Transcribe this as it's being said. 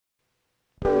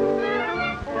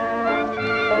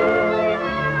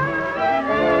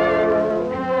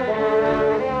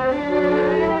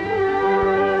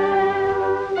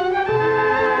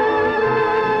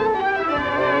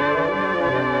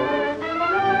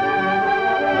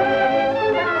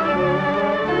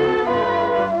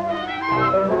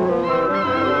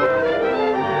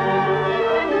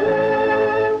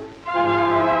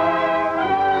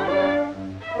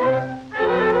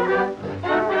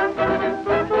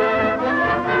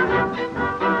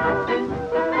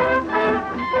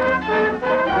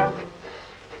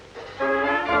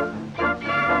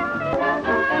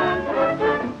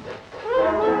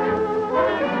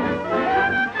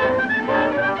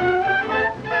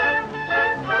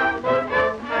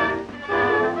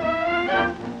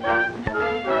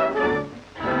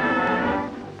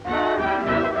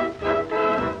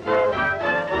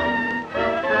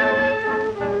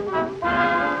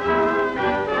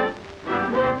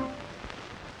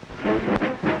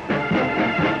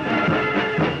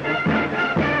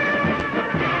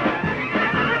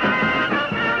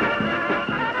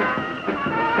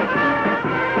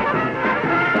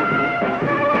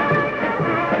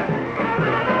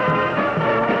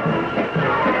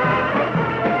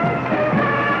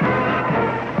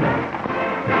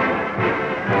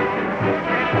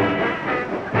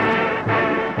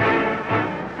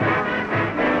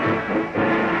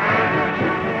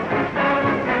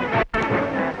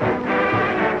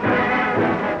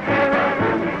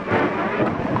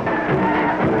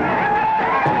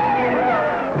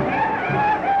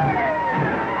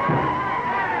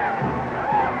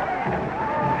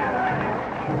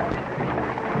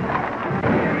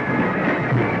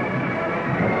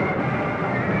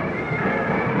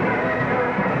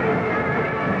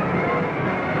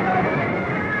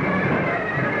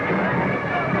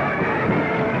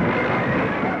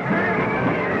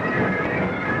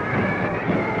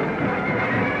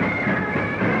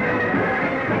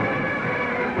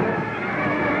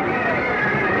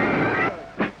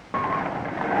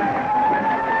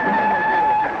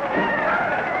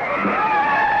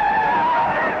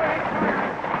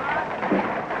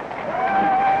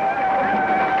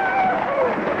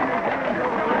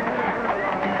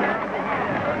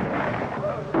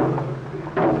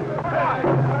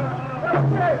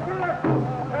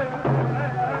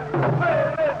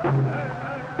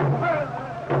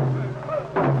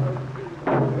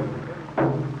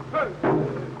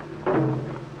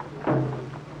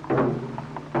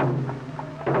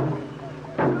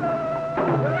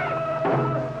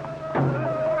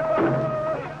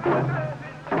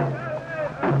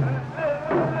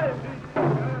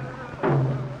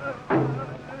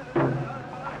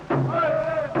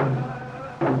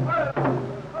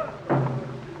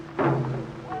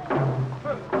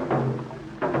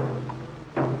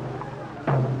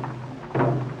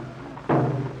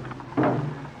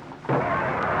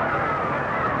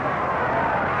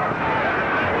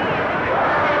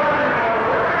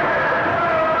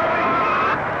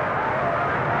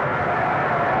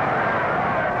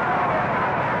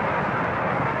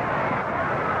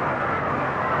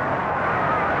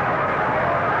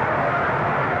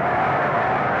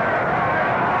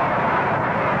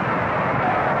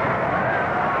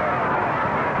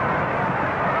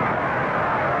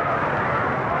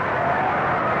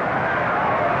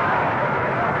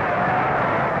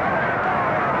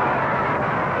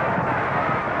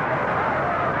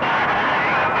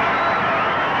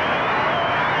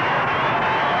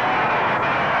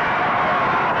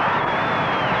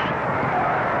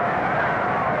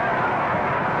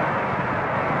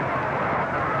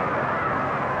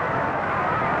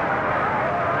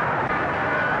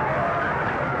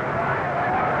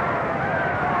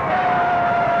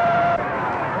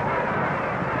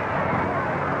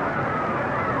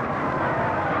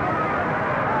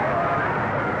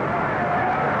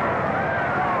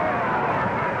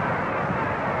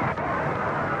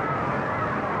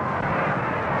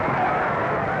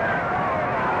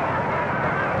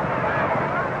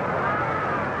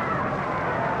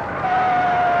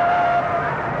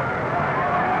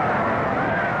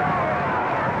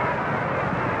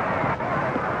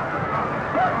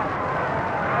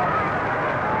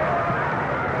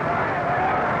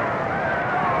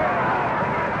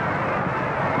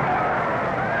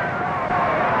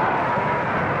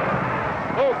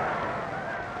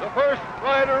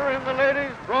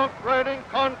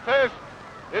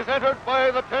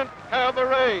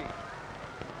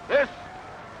This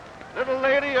little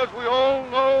lady, as we all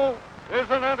know, is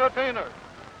an entertainer.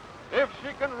 If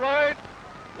she can ride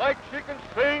like she can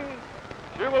sing,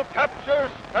 she will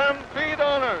capture stampede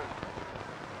honors.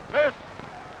 Miss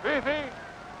Fifi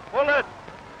Follette,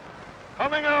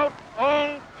 coming out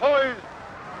on poise.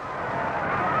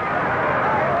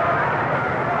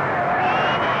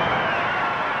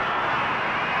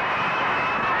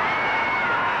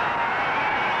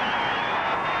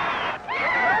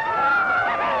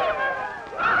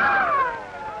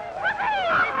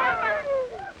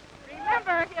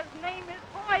 Remember, his name is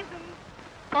Poison.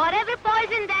 For every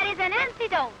poison, there is an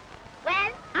antidote.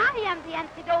 Well, I am the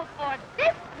antidote for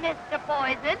this, Mr.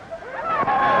 Poison.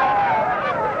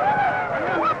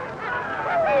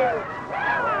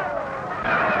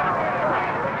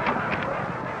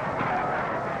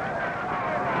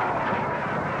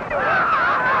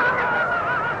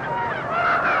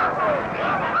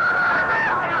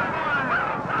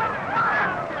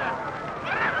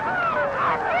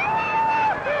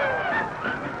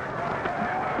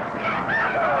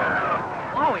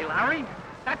 Whoa, Larry.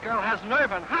 That girl has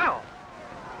nerve and how?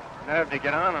 Nerve to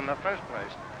get on in the first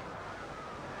place.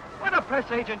 What a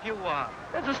press agent you are.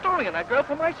 There's a story on that girl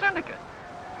from my syndicate.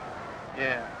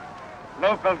 Yeah.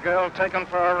 Local girl taken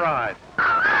for a ride.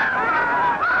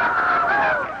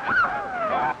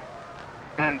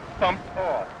 And bumped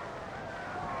off.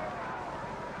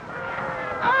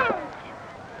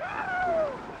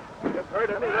 You've heard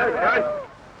of me there, guys?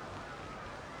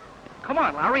 Come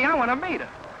on, Larry, I want to meet her.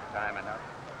 Time enough.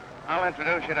 I'll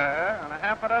introduce you to her and a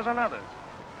half a dozen others.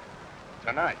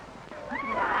 Tonight.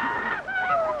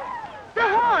 The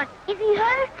horse, is he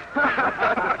hurt?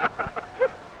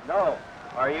 No.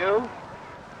 Are you?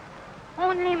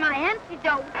 Only my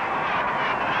antidote.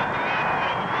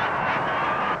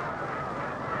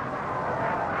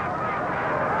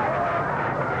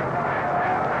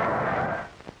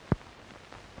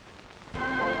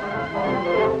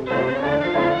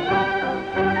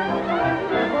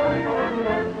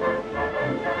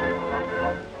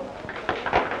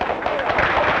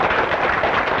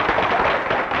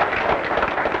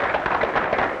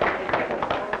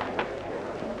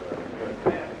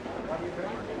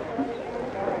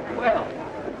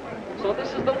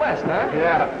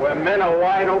 Yeah, where men are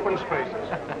wide open spaces.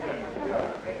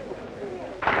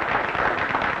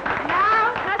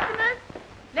 Now, customers,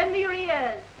 lend me your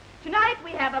ears. Tonight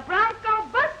we have a bronco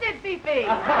busted, Fifi.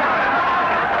 But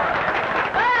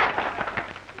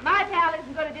my pal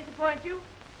isn't going to disappoint you.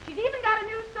 She's even got a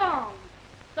new song.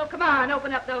 So come on,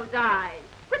 open up those eyes.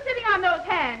 Quit sitting on those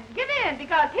hands. Give in,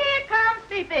 because here comes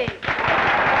Fifi.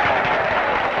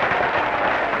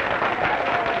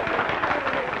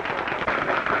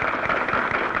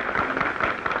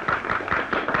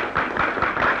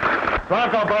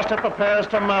 Bronco Buster prepares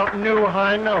to mount new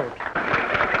high note.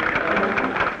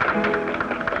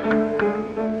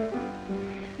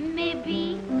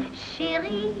 Maybe,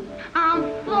 chérie, I'm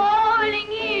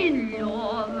falling in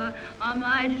love. I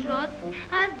might just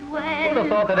as well. Who'd have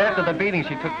thought that after the beating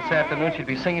she took this afternoon, she'd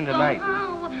be singing tonight?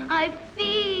 Somehow I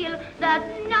feel that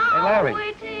now Hey, Larry,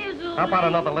 it is how about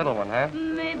another little one, huh?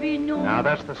 Maybe no. Now,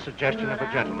 that's the suggestion of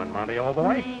a gentleman, Monte, old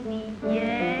boy. Maybe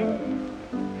yes.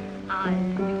 I'll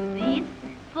do this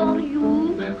for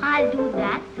you. I'll do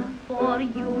that for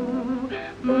you.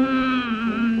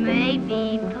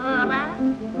 Maybe, perhaps,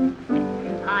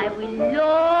 I will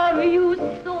love you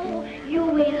so you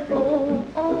will, oh,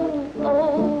 oh,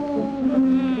 oh.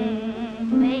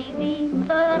 Maybe,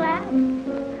 perhaps,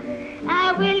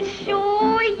 I will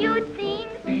show you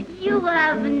things you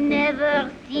have never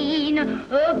seen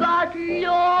about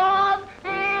love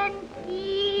and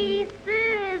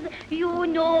kisses. You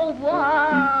know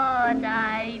what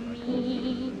I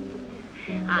mean.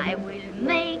 I will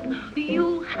make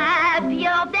you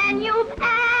happier than you've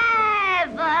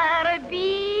ever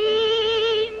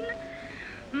been.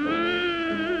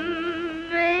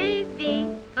 Maybe,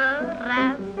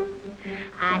 perhaps,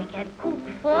 I can cook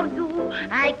for you,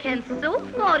 I can sew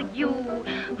for you.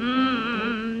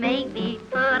 Maybe,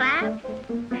 perhaps,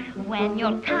 when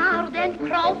you're tired and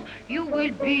cross, you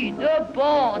will be the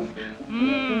boss.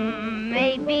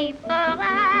 Maybe,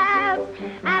 perhaps,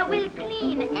 I will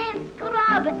clean and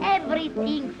scrub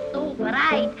everything so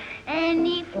bright. And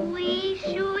if we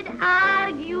should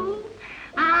argue,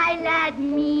 I'll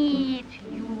admit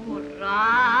you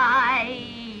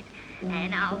right.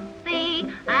 And I'll stay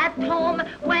at home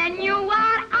when you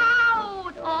are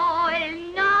out all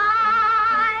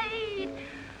night.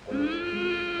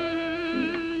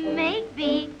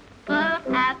 Maybe,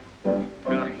 perhaps.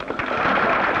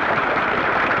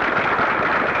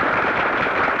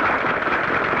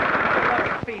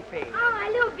 Fifi. Oh,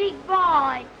 hello, big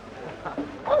boy.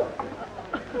 Oh,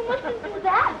 you mustn't do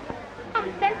that.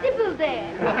 I'm sensible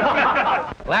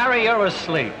there. Larry, you're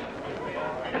asleep.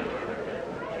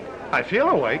 I feel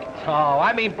awake. Oh,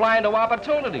 I mean blind to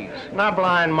opportunities. Not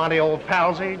blind, Monte, old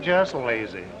palsy, just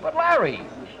lazy. But Larry,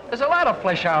 there's a lot of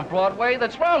flesh on Broadway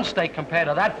that's round steak compared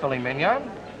to that filet mignon.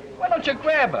 Why don't you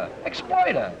grab her,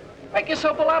 exploit her, make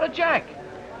yourself a lot of jack?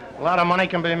 A lot of money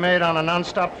can be made on a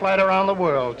non-stop flight around the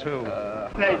world, too.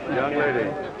 Young lady,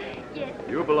 Yes.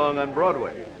 you belong on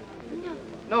Broadway.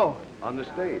 No, On the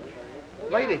stage.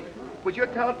 lady, with your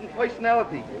talent and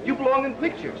personality, you belong in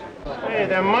pictures. Hey,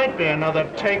 there might be another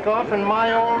takeoff in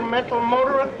my own mental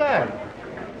motor at that.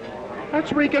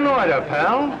 Let's reconnoiter,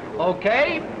 pal.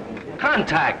 Okay,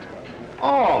 contact.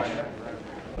 Off.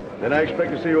 Then I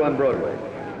expect to see you on Broadway.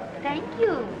 Thank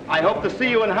you. I hope to see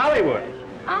you in Hollywood.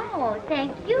 Oh,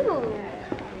 thank you.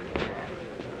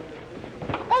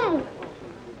 Oh,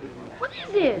 what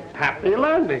is it? Happy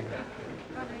landing.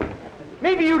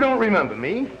 Maybe you don't remember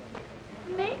me.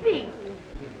 Maybe.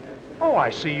 Oh, I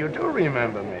see you do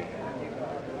remember me.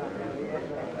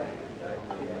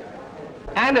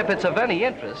 And if it's of any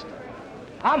interest,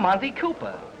 I'm Monte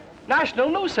Cooper, National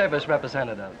News Service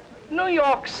representative, New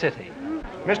York City.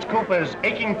 Mr. Cooper's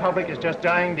aching public is just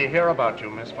dying to hear about you,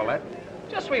 Miss Follette.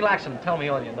 Just relax and tell me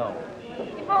all you know.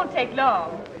 It won't take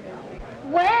long.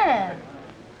 Well,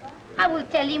 I will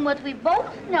tell him what we both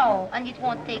know, and it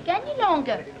won't take any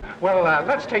longer. Well,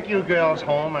 let's take you girls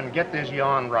home and get this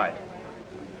yarn right.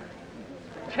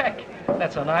 Check.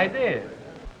 That's an idea.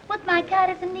 But my car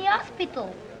is in the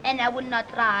hospital, and I will not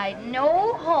ride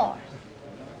no horse.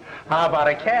 How about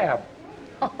a cab?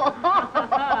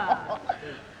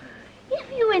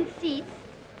 If you insist.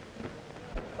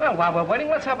 Well, while we're waiting,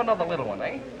 let's have another little one,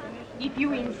 eh? If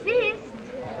you insist.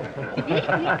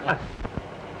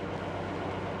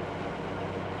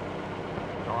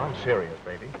 No, I'm serious,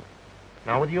 baby.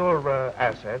 Now, with your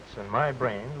assets and my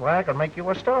brains, why, I could make you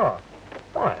a star.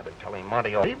 Why, I've been telling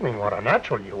Monte all evening what a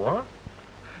natural you are.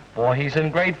 Boy, he's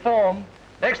in great form.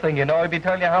 Next thing you know, he'll be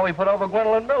telling you how he put over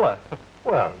Gwendolyn Miller.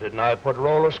 Well, didn't I put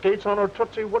roller skates on her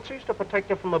Tootsie Wootsies to protect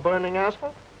her from the burning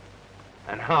asphalt?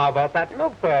 And how about that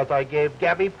milk bath I gave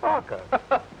Gabby Parker?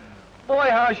 Boy,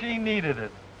 how she needed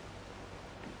it.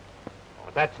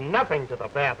 Oh, that's nothing to the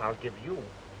bath I'll give you.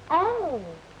 Oh,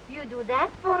 you do that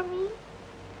for me?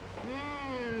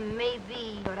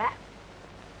 Maybe.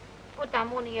 But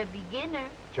I'm only a beginner.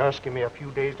 Just give me a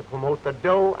few days to promote the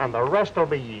dough, and the rest will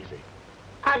be easy.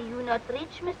 Are you not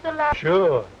rich, Mr. Larry?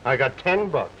 Sure, I got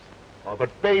 $10. Oh, but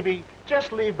baby,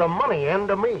 just leave the money end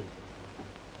to me.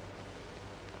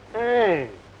 Hey,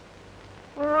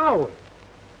 where are we?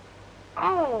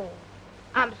 Oh,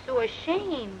 I'm so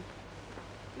ashamed.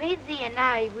 Mazie and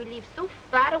I, we live so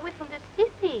far away from the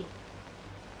city.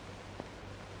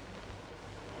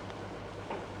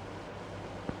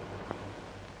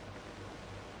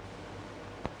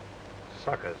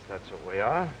 Suckers, that's what we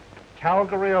are.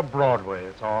 Calgary or Broadway,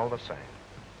 it's all the same.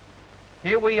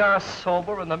 Here we are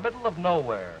sober in the middle of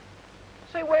nowhere.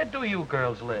 Say, where do you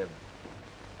girls live?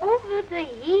 Over the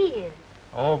hill.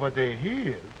 Over the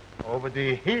hill? Over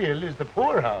the hill is the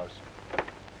poorhouse.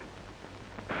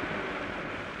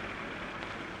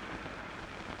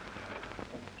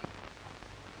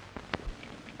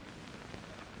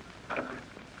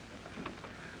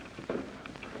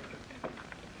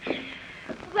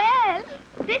 Well,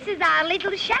 this is our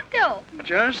little chateau.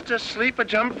 Just a sleeper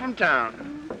jump from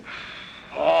town.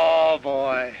 Oh,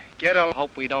 boy. Get a...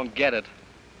 Hope we don't get it.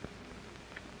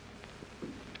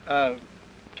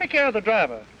 Take care of the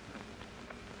driver.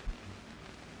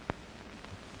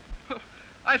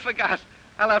 I forgot.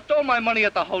 I left all my money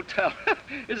at the hotel.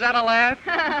 Is that a laugh?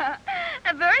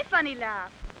 A very funny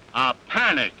laugh. A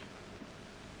panic.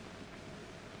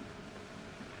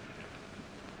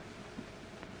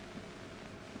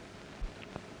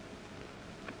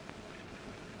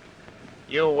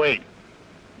 You wait.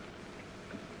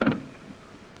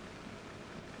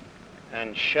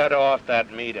 And shut off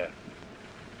that meter.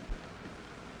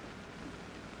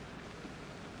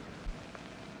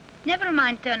 Never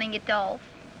mind turning it off.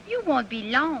 You won't be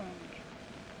long.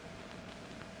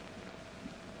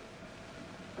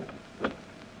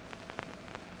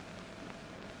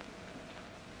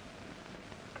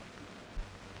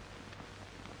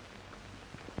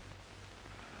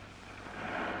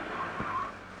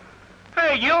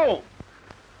 Hey, you!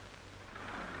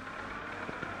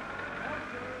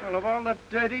 Well, of all the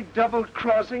dirty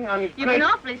double-crossing, You've been ungrateful...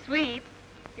 awfully sweet.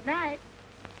 Good night.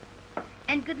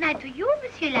 And good night to you,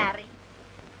 Monsieur Larry.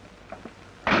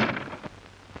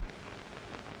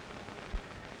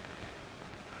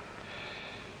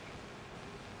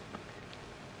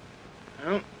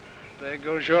 Well, there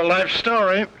goes your life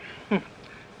story.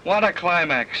 What a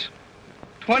climax.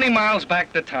 20 miles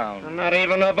back to town. And not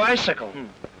even a bicycle.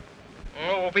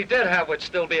 Oh, if we did have, would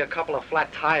still be a couple of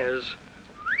flat tires.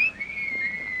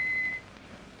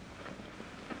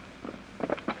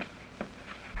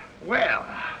 Well,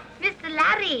 Mr.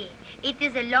 Larry, it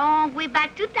is a long way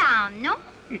back to town, no?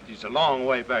 it is a long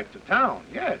way back to town,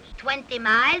 yes. 20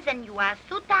 miles and you are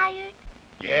so tired.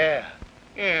 Yeah.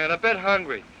 Yeah, and a bit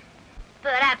hungry.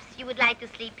 Perhaps you would like to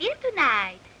sleep here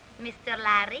tonight, Mr.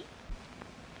 Larry.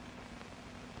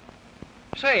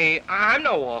 Say, I'm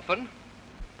no orphan.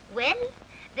 Well,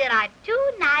 there are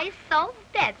 2 nice soft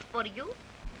beds for you.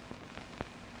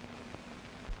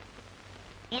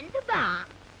 In the barn.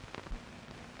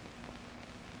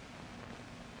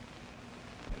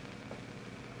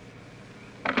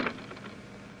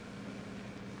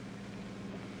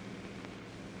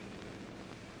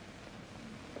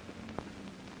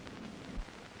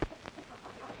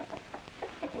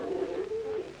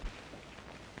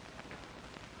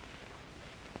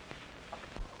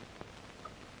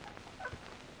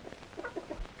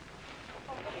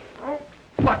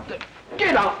 What the?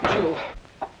 Get out, you!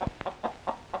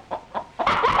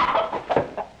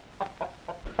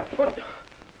 What?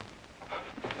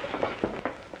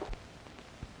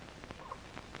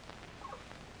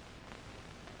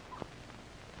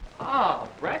 Ah,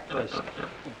 breakfast.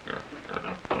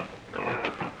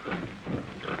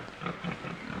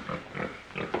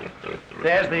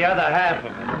 There's the other half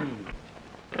of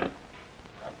it.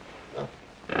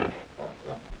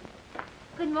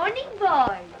 Good morning,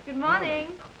 boys. Good morning.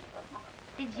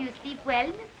 Did you sleep well,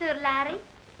 Mr. Larry?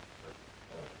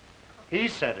 He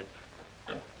said it.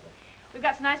 We've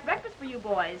got some nice breakfast for you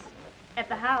boys at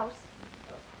the house.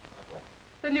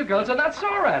 Then you girls are not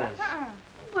sore at us.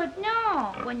 But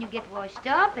no, when you get washed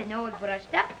up and all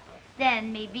brushed up,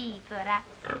 then maybe, perhaps,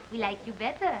 we like you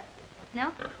better.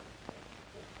 No?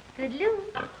 Good Lou.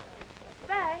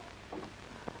 Bye.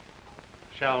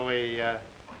 Shall we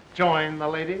join the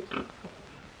ladies?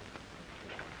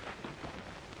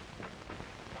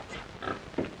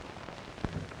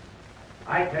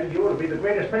 I tell you, it'll be the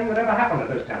greatest thing that ever happened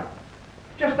to this town.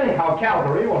 Just think how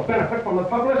Calgary will benefit from the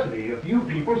publicity if you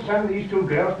people send these 2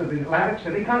 girls to the Atlantic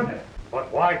City contest. But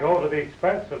why go to the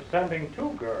expense of sending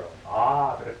 2 girls?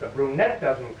 Ah, but if the brunette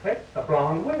doesn't click, the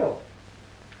blonde will.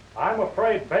 I'm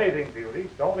afraid bathing beauties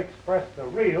don't express the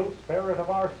real spirit of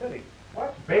our city.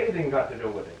 What's bathing got to do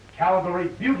with it? Calgary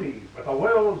beauty with the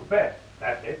world's best.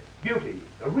 That's it. Beauty,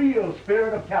 the real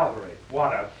spirit of Calgary.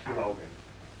 What a slogan.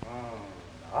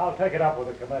 I'll take it up with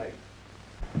the committee.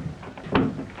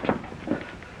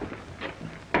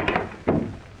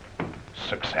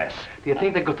 Success. Do you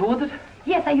think they go through with it?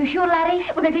 Yes, are you sure, Larry?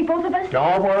 Will they take both of us?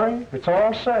 Don't worry, it's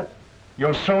all set.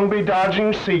 You'll soon be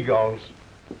dodging seagulls.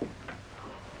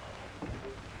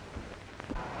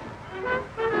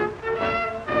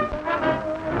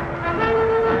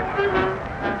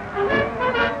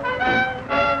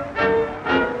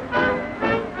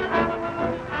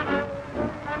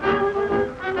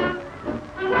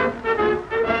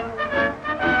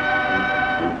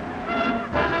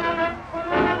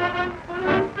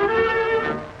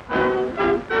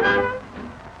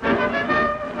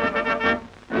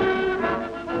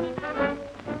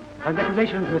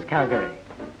 Congratulations, Miss Calgary.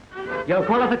 Your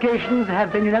qualifications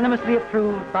have been unanimously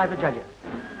approved by the judges.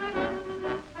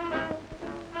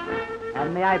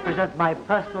 And may I present my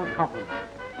personal compliments.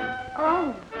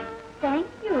 Oh, thank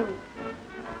you.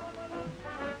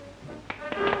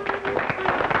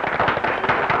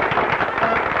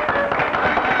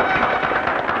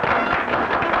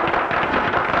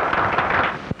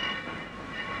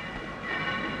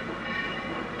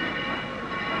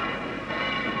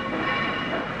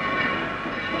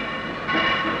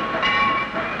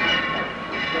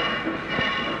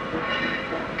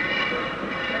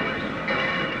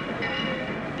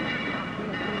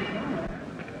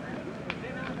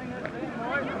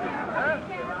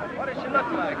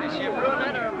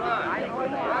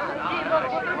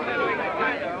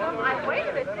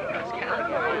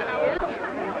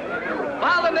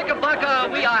 Father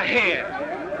Knickerbocker, we are here.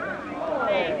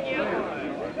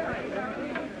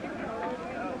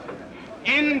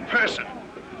 In person.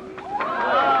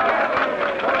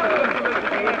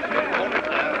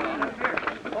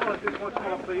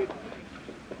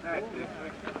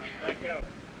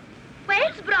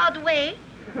 Where's Broadway?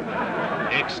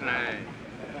 Ixnay.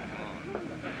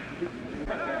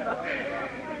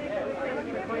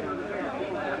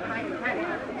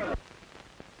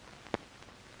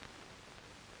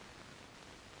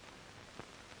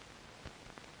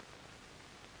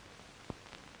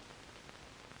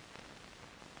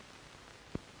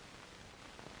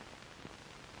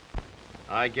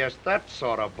 I guess that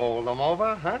sort of bowled them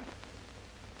over, huh?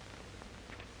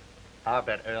 I'll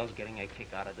bet Earl's getting a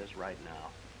kick out of this right now.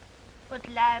 But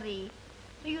Larry,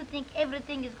 do you think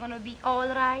everything is gonna be all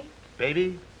right?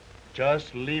 Baby,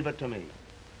 just leave it to me.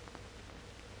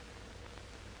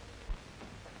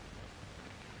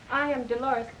 I am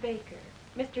Dolores Baker.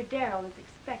 Mr. Darrell is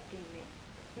expecting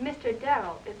me. Mr.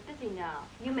 Darrell is busy now.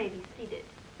 You may be seated.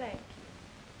 Thank you.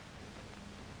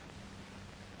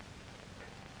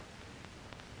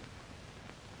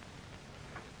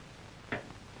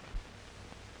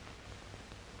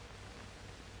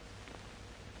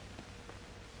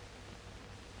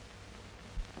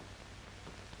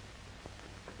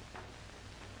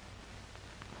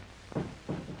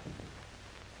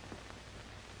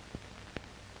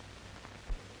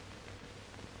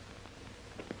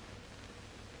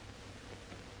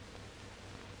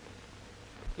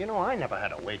 You know, I never had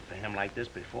to wait for him like this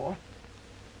before.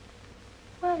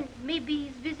 Well, maybe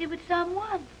he's busy with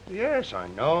someone. Yes, I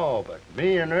know, but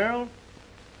me and Earl,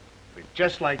 we're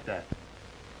just like that.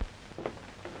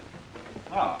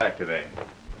 Oh, back today.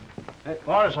 Hey,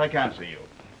 Morris, I can't see you.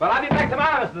 Well, I'll be back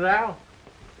tomorrow, Mr. Darrell.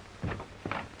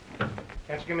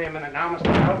 Can't you give me a minute now, Mr.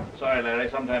 Darrell? Sorry, Larry,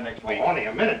 sometime next week. Oh, only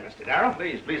a minute, Mr. Darrell.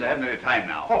 Please, I haven't any time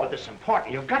now. Oh, but this is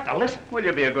important. You've got to listen. Will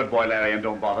you be a good boy, Larry, and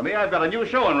don't bother me? I've got a new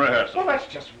show in rehearsal. Well, that's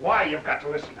just why you've got to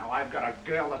listen now. I've got a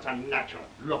girl that's a natural.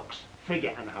 Looks,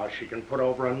 figure, and how she can put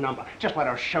over a number. Just let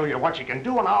her show you what she can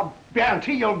do, and I'll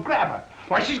guarantee you'll grab her.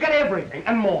 Why, she's got everything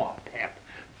and more. Pep,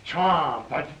 charm,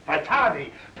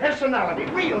 vitality,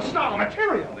 personality, real star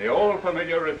material. The old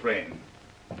familiar refrain.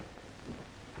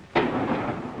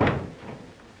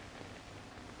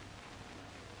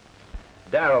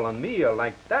 Darrell and me are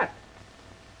like that.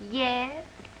 Yes.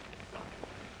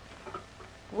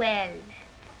 Well,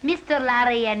 Mr.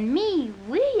 Larry and me,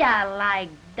 we are like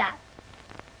that.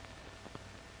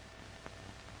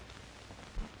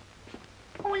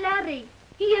 Oh, Larry,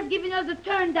 he has given us a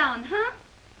turn down, huh?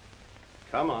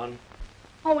 Come on.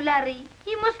 Oh, Larry,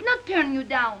 he must not turn you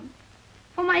down.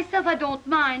 For myself, I don't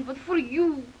mind, but for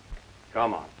you.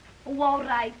 Come on. Oh, all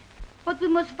right. But we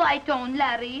must fight on,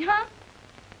 Larry, huh?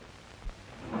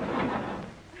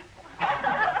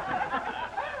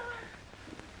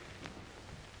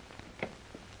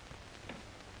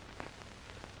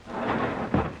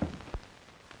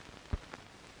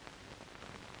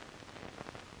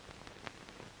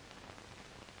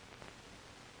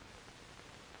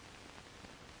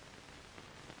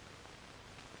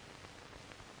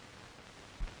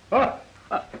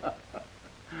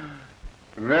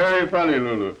 Very funny,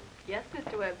 Lulu. Yes,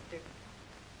 Mr. Webster.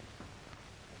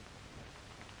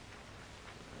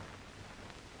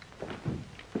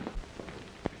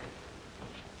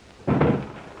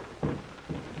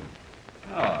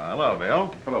 Oh, hello,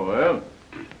 Bill. Hello, Earl.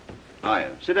 Hi,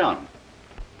 sit down.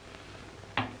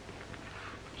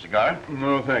 Cigar?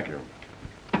 No, thank you.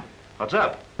 What's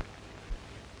up?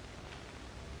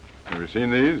 Have you seen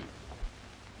these?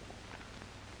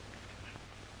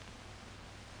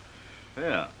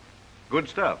 Yeah. Good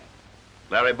stuff.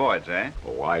 Larry Boyd's, eh?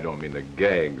 Oh, I don't mean the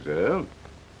gags, Earl.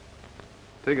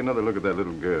 Take another look at that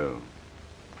little girl.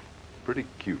 Pretty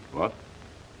cute, what?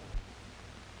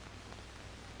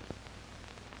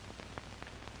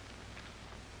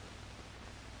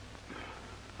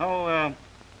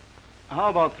 How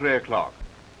about 3 o'clock?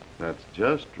 That's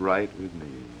just right with me.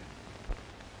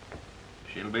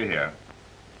 She'll be here.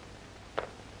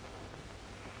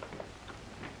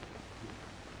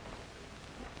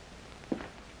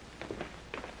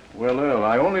 Well, Earl,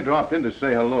 I only dropped in to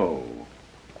say hello.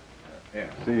 Yeah.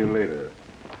 See you later.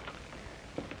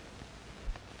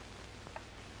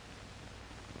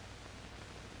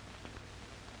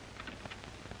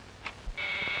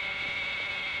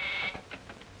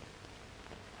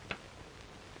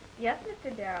 Yes,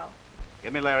 Mr. Darrell.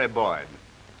 Give me Larry Boyd.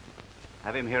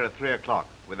 Have him here at 3 o'clock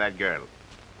with that girl.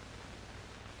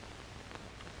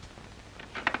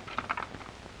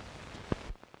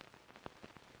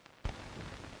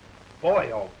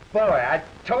 Boy, oh boy, I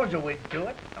told you we'd do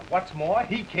it. And what's more,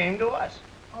 he came to us.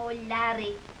 Oh,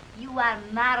 Larry, you are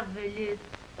marvelous.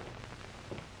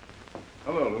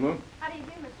 Hello, Lulu. How do you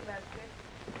do, Mr.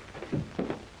 Webster?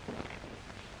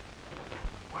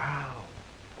 Wow.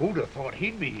 Who'd have thought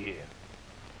he'd be here?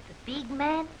 The big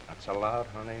man? Not so loud,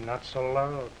 honey, not so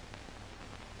loud.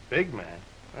 Big man?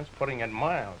 That's putting it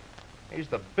mild. He's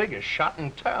the biggest shot in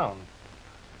town.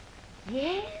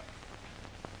 Yes?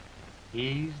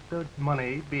 He's the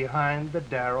money behind the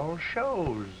Darrell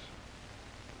shows.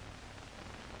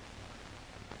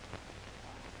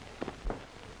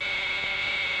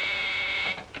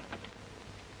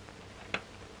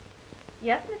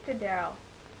 Yes, Mr. Darrell.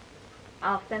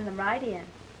 I'll send them right in.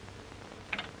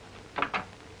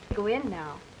 Go in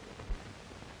now.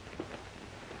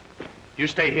 You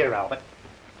stay here, Albert.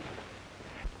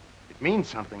 It means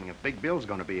something if Big Bill's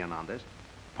gonna be in on this.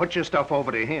 Put your stuff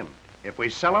over to him. If we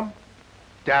sell him,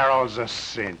 Darrell's a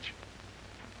cinch.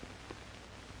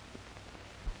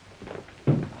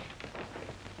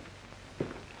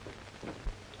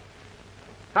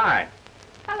 Hi.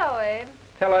 Hello, Abe.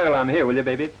 Tell Earl I'm here, will you,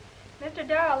 baby? Mr.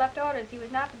 Darrell left orders he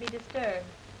was not to be disturbed.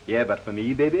 Yeah, but for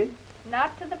me, baby?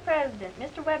 Not to the president.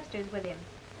 Mr. Webster's with him.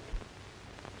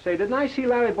 Say, didn't I see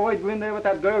Larry Boyd go in there with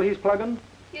that girl he's plugging?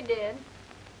 You did.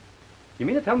 You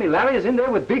mean to tell me Larry is in there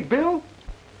with Big Bill?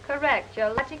 Correct. Your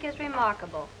logic is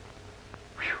remarkable.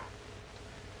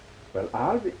 Well,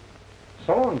 I'll be...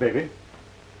 So long, baby.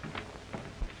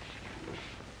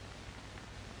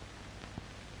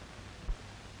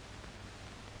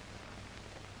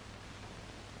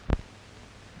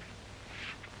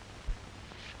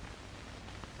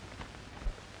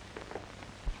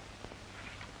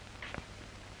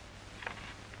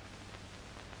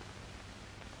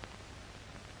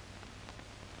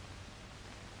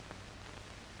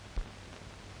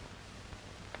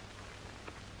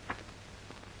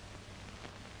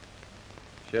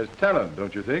 She has talent,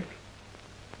 don't you think?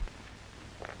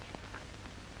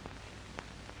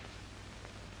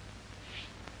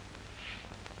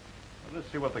 Well,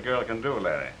 let's see what the girl can do,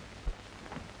 Larry.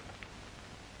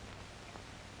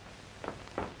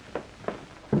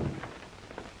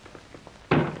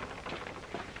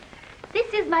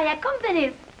 This is my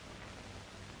accompany.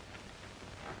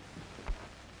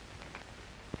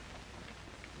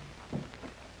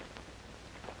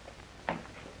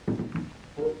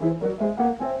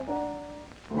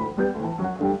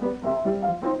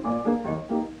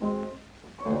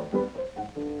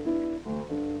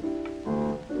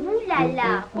 Ouh là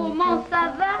là, comment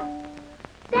ça va?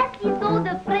 That is all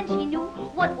the French he knew.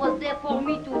 What was there for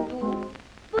me to do?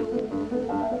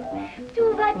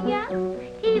 Tout va bien,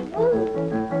 et vous?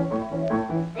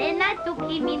 Then I took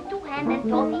him in two hands and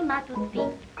taught him how to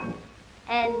speak.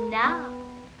 And now,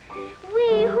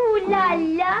 oui, ouh là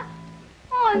là,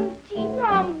 auntie,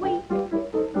 I'm weak.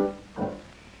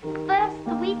 First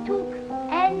we took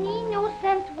an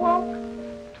innocent walk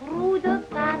through the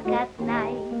park at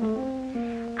night.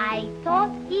 I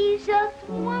thought he just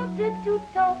wanted to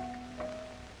talk,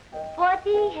 but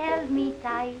he held me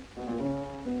tight.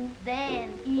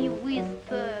 Then he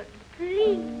whispered,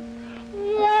 please,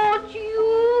 won't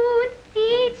you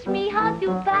teach me how to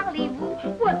parlez-vous?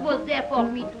 What was there for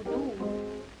me to do?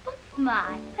 But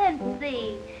smile and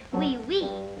say, oui, oui,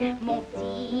 mon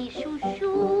petit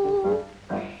chouchou.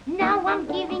 Now I'm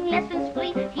giving lessons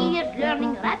free, he is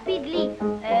learning rapidly.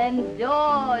 And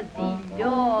does he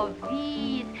love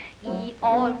it? He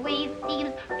always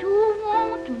seems to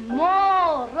want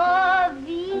more of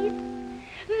it.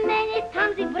 Many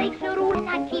times he breaks the rule and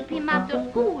I keep him after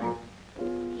school.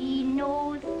 He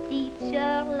knows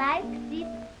teacher likes it,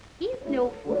 he's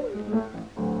no fool.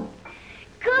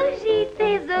 Que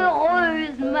j'étais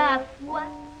heureuse, ma foi.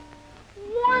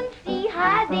 Once he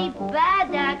had a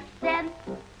bad accent,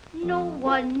 no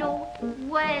one knows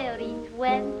where it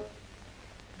went.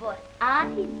 But I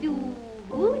do.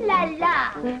 Ouh là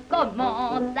là,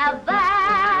 comment ça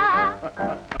va?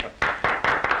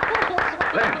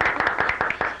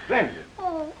 Splendid.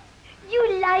 Oh,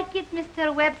 you like it,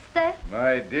 Mr. Webster?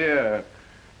 My dear,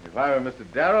 if I were Mr.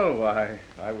 Darrell, why,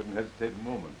 I wouldn't hesitate a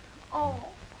moment. Oh.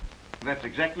 That's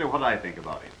exactly what I think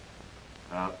about it.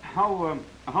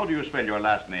 How do you spell your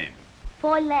last name?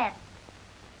 Follette.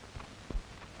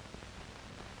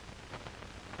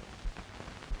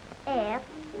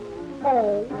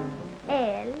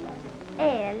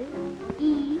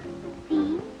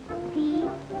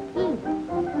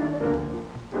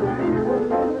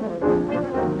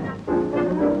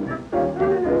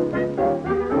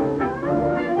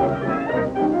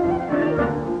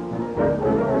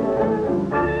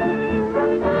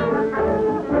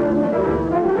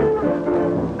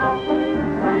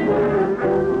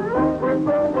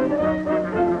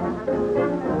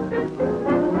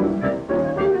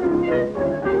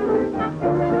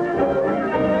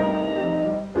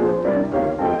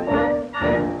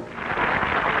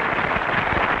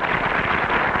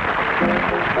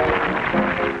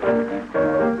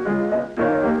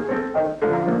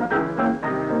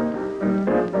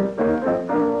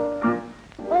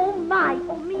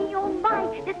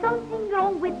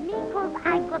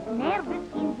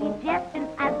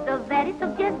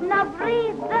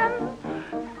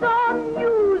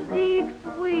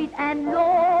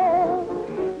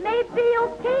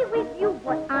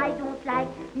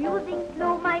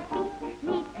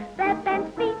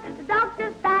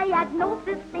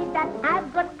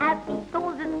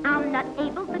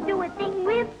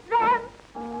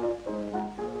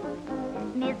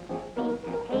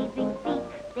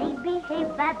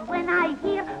 That's when I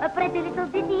hear a pretty little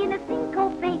ditty in a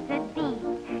syncopated beat.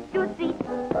 Too sweet,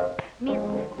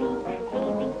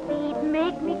 misbehaving speed,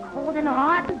 make me cold and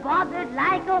hot, bothered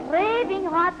like a raving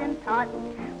Hottentot.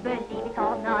 Believe it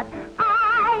or not,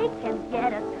 I can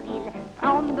get a thrill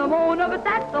from the moan of a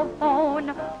saxophone.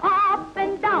 Up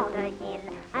and down a hill,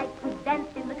 I could dance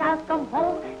till the cows come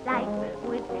home. Life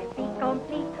would be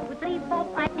complete with 3, 4,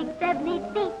 5, 6, 7,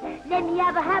 8 feet. Let me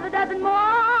have a half a dozen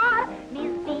more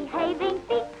misbehaving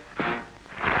feet.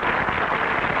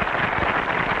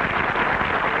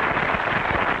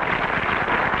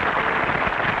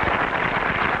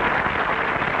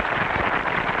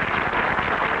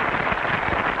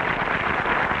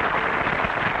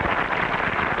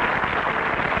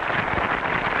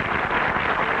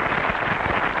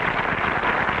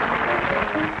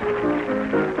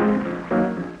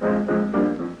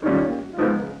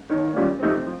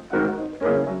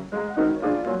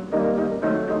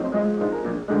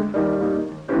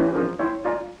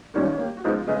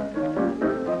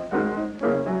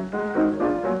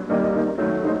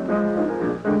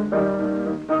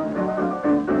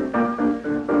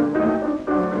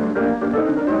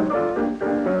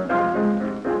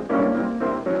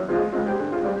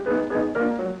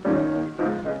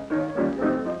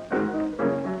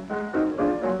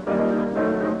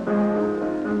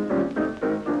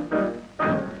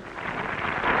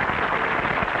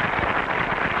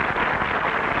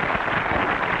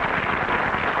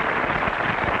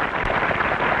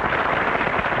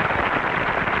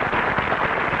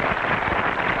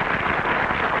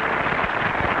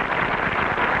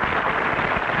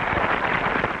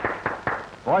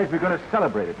 Boys, we're going to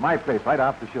celebrate at my place right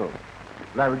after the show.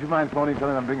 Larry, would you mind phoning,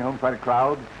 telling them I'm bringing home quite a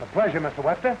crowd? A pleasure, Mr.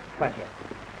 Webster. Pleasure.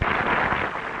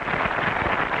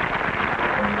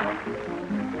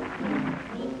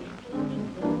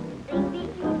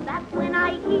 That's when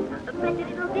I eat a pretty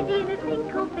little ditty in a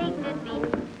syncopated beat.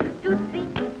 Too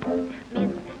sweet,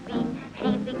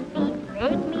 misbehaving feet,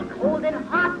 make me cold and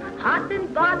hot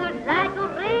and bothered like a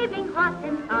raving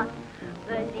Hottentot.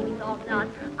 Believe it or not,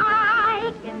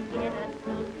 I can get a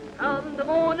seat from the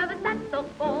moan of a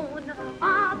saxophone.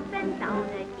 Up and down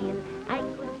the hill, I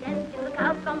could dance till the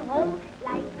cows come home.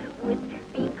 Life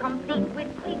would be complete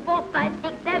with 3, 4, 5,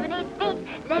 6, 7, 8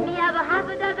 feet. Let me have a half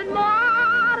a dozen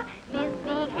more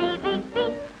misbehaving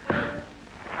feet.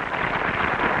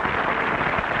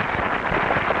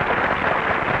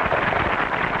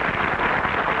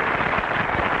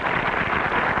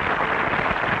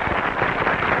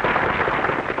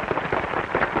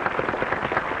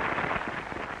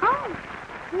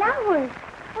 Flowers.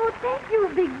 Oh, thank you,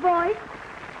 big boy.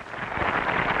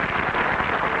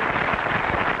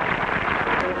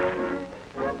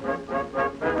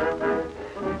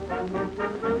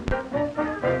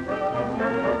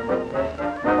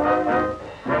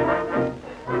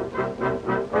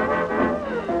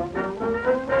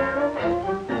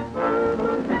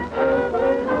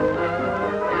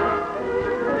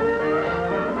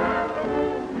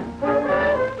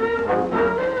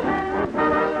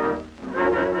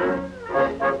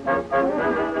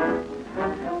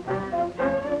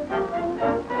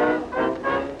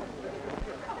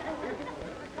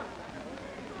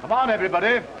 Come on,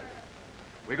 everybody.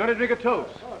 We're going to drink a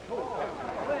toast.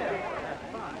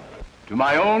 To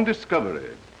my own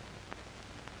discovery.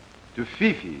 To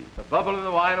Fifi, the bubble in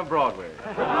the wine of Broadway.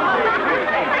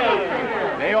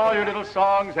 May all your little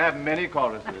songs have many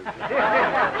choruses.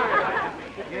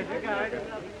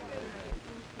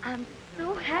 I'm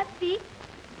so happy.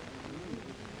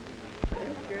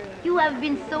 You have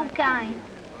been so kind.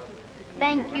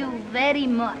 Thank you very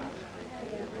much.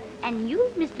 And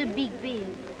you, Mr. Big Bill,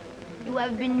 you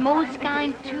have been most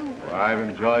kind, too. Well, I've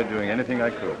enjoyed doing anything I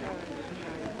could.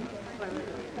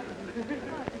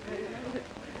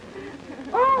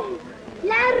 Oh,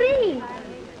 Larry!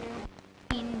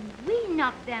 We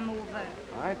knocked them over.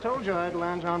 I told you I'd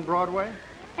land on Broadway.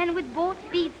 And with both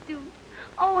feet, too.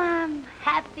 Oh, I'm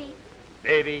happy.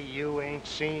 Baby, you ain't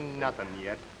seen nothing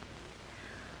yet.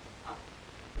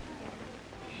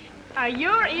 Are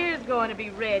your ears going to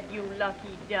be red, you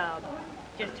lucky dub?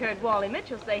 Just heard Wally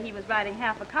Mitchell say he was writing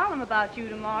half a column about you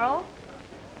tomorrow.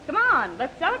 Come on,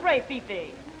 let's celebrate,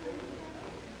 Fifi.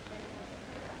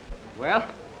 Well,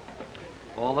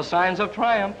 all the signs of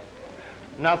triumph.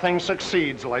 Nothing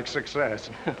succeeds like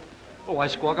success. Oh, why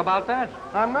squawk about that?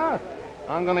 I'm not.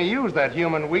 I'm going to use that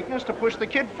human weakness to push the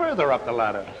kid further up the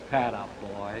ladder. Pat up,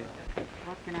 boy.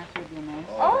 What can I serve you, ma'am?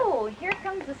 Oh, here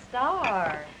comes the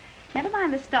star. Never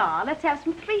mind the star. Let's have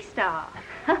some 3-star.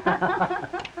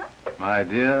 My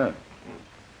dear,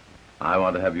 I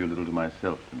want to have you a little to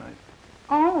myself tonight.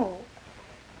 Oh.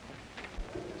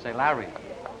 Say, Larry,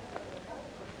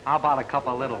 How about a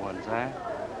couple little ones, huh?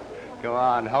 Go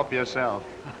on, help yourself.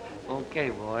 Okay,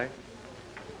 boy.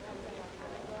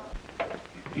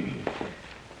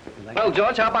 Well,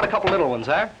 George, how about a couple little ones,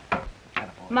 huh?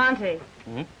 Monte,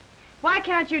 Hmm? why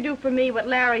can't you do for me what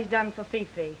Larry's done for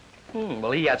Fifi?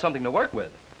 Well, he had something to work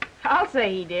with. I'll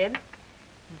say he did.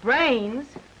 Brains.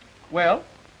 Well,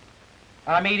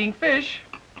 I'm eating fish.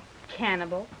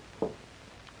 Cannibal.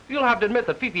 You'll have to admit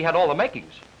that Fifi had all the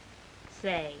makings.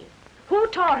 Say, who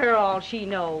taught her all she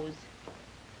knows?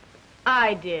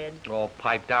 I did. Oh,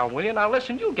 pipe down, will you? Now,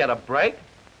 listen, you'll get a break.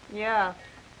 Yeah.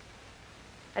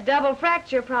 A double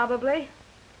fracture, probably.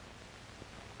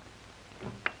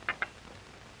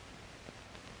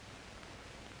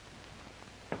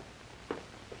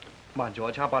 Come on,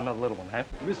 George, how about another little one, huh?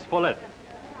 Miss Follette,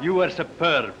 you were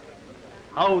superb.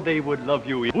 How they would love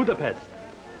you in Budapest.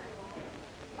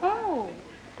 Oh,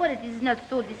 but it is not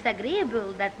so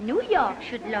disagreeable that New York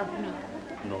should love me.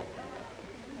 No.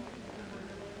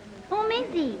 Oh,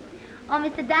 Mazie. Oh,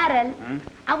 Mr. Darrell.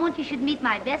 I want you should meet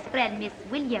my best friend, Miss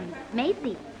Williams,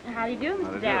 Mazie. How do you do, How do Mr.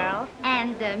 you do? Darrell?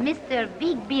 And Mr.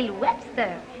 Big Bill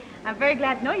Webster. I'm very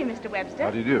glad to know you, Mr. Webster.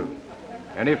 How do you do?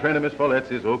 Any friend of Miss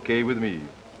Follette's is okay with me.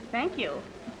 Thank you.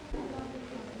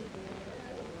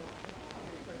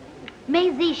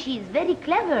 Mazie, she's very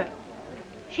clever.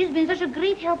 She's been such a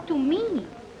great help to me.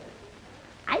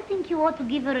 I think you ought to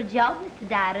give her a job, Mr.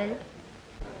 Darrell.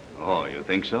 Oh, you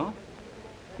think so?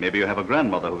 Maybe you have a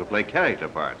grandmother who could play character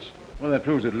parts. Well, that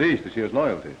proves at least that she has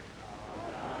loyalty.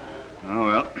 Oh,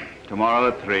 well, tomorrow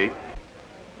at 3.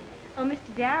 Oh,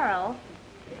 Mr. Darrell,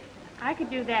 I could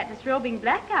do that disrobing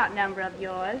blackout number of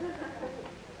yours.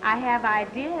 I have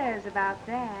ideas about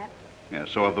that. Yeah,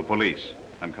 so have the police.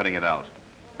 I'm cutting it out.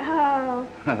 Oh.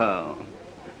 Oh.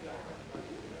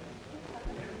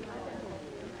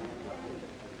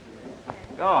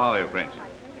 Oh, how are you, Prince?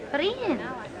 Prince.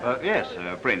 Yes,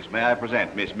 Prince. May I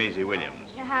present Miss Mazie Williams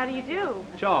How do you do?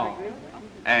 Ciao.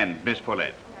 and Miss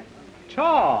Follette?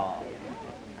 Ciao.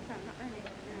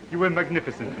 You were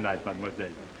magnificent tonight, mademoiselle.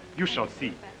 You shall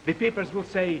see. The papers will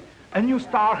say, a new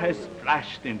star has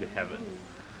flashed in the heavens.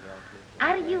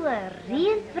 Are you a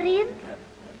real prince?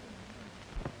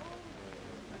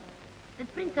 The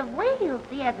Prince of Wales,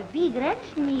 he has a big ranch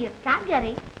near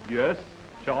Calgary. Yes,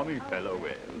 charming fellow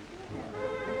Wales.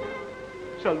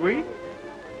 Shall we?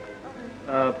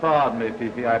 Pardon me,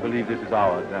 Fifi. I believe this is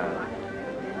our dance.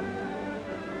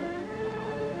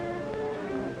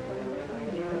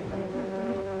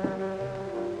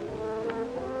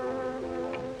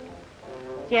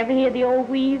 Did you ever hear the old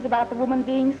wheeze about the woman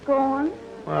being scorned?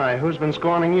 Why, who's been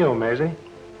scorning you, Mazie?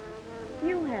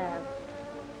 You have.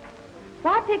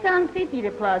 Why pick on Fifi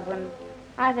to plug when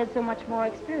I've had so much more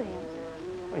experience?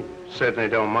 Well, you certainly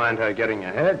don't mind her getting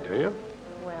ahead, do you?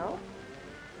 Well,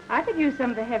 I could use some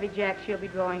of the heavy jacks she'll be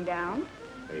drawing down.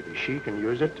 Maybe she can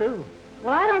use it, too.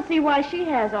 Well, I don't see why she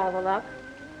has all the luck.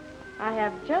 I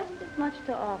have just as much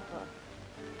to offer.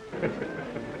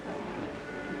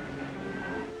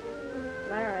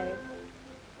 Larry,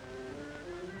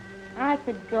 I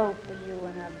could go for you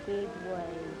in a big way.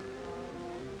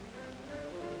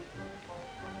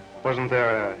 Wasn't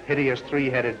there a hideous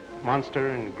three-headed monster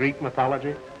in Greek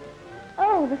mythology?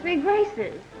 Oh, the 3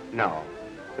 graces. No,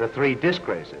 the 3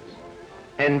 disgraces.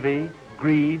 Envy,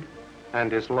 greed, and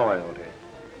disloyalty.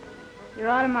 You're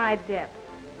out of my depth.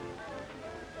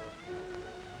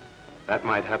 That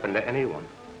might happen to anyone.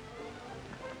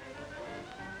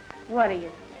 What do you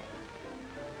think?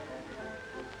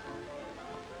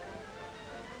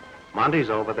 Monte's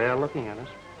over there looking at us.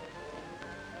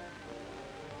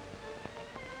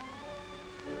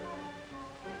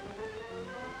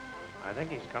 I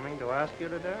think he's coming to ask you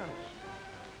to dance.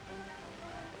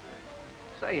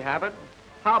 Say, Habit,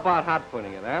 how about hot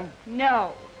putting it, huh?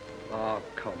 No. Oh,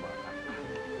 come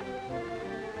on.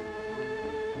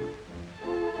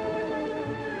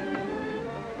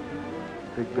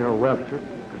 Big Bill Webster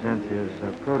presents his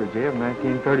protege of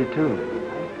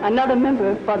 1932. Another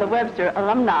member for the Webster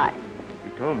alumni. He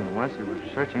told me once he was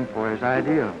searching for his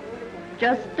ideal.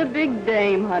 Just a big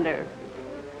dame hunter.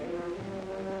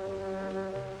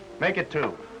 Make it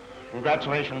 2.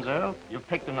 Congratulations, Earl. You've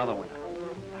picked another winner.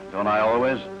 Don't I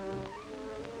always?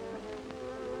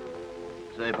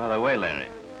 Say, by the way, Larry,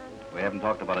 we haven't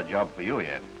talked about a job for you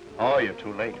yet. Oh, you're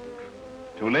too late.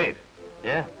 Too late?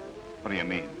 Yeah. What do you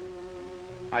mean?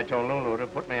 I told Lulu to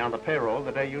put me on the payroll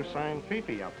the day you signed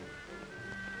Fifi up.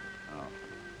 Oh.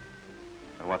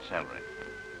 So what salary?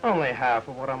 Only half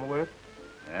of what I'm worth.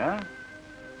 Yeah?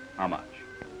 How much?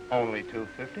 Only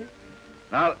 $250.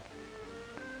 Now...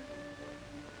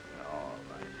 All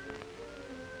right.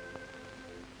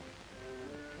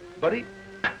 Buddy,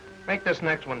 Make this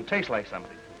next one taste like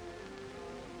something.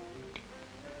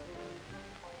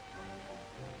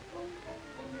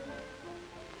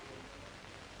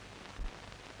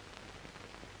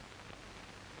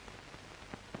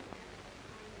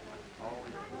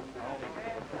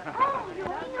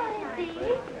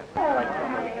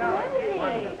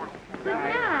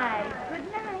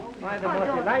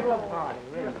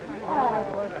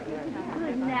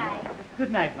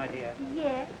 Good night, my dear.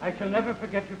 Yes. I shall never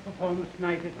forget your performance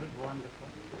tonight. It was wonderful.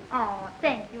 Oh,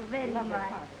 thank you very much.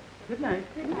 Good night.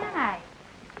 Good night.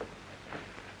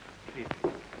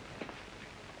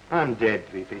 I'm dead,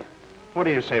 Fifi. What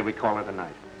do you say we call it a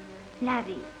night?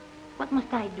 Larry, what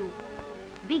must I do?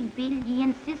 Big Bill, he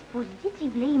insists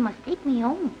positively he must take me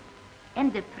home.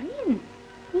 And the prince,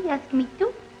 he asked me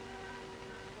too.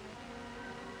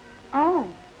 Oh,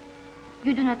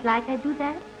 you do not like I do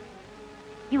that?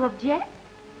 You object?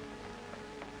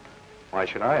 Why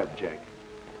should I object?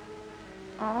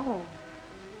 Oh,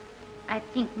 I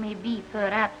think maybe,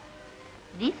 perhaps,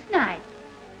 this night,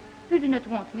 you do not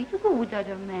want me to go with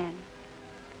other men.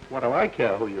 What do I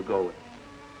care who you go with?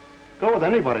 Go with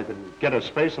anybody that get a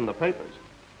space in the papers.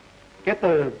 Get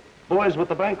the boys with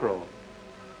the bankroll.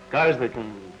 Guys that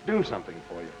can do something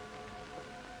for you.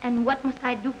 And what must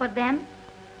I do for them?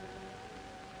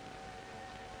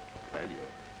 Well,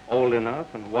 you're old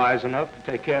enough and wise enough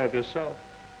to take care of yourself.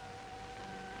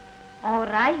 All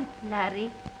right,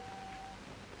 Larry.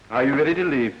 Are you ready to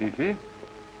leave, Fifi?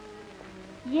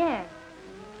 Yes.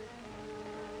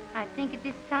 I think it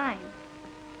is time.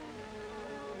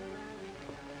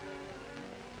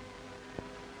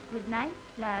 Good night,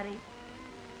 Larry.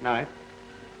 Night.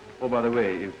 Oh, by the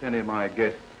way, if any of my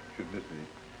guests should miss me,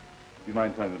 do you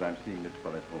mind telling them that I'm seeing Miss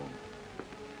Follette home?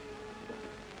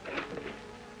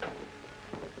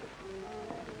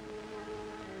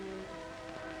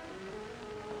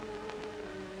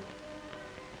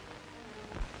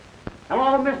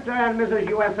 Hello, Mr. and Mrs.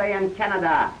 USA and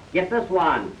Canada. Get this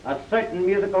one. A certain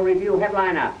musical review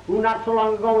headliner who not so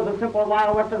long ago was a simple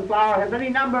wild western flower has any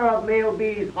number of male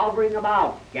bees hovering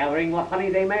about, gathering what honey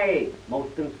they may,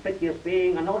 most conspicuous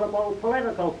being a notable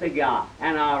political figure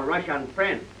and a Russian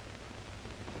prince.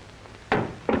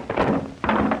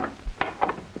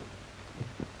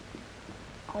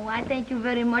 Oh, I thank you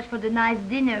very much for the nice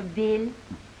dinner, Bill.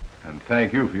 And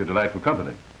thank you for your delightful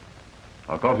company.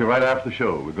 I'll call you right after the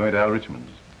show. We're going to Al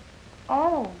Richmond's.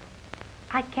 Oh,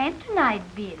 I can't tonight,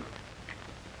 Bill.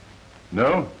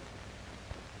 No?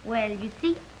 Well, you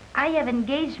see, I have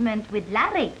engagement with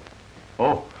Larry.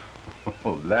 Oh,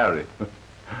 oh, Larry.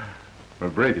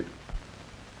 Well, break it.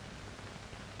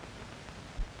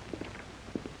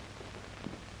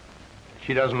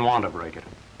 She doesn't want to break it.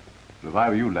 If I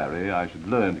were you, Larry, I should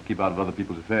learn to keep out of other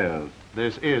people's affairs.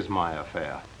 This is my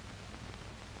affair.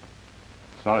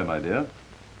 Sorry, my dear.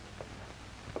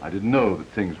 I didn't know that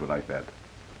things were like that.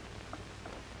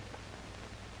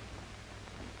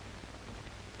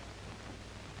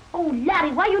 Oh,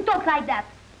 Larry, why you talk like that?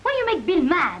 Why you make Bill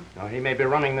mad? Now, he may be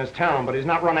running this town, but he's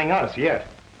not running us yet.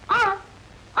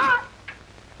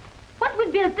 What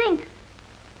will Bill think?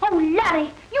 Oh, Larry,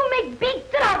 you make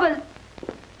big trouble.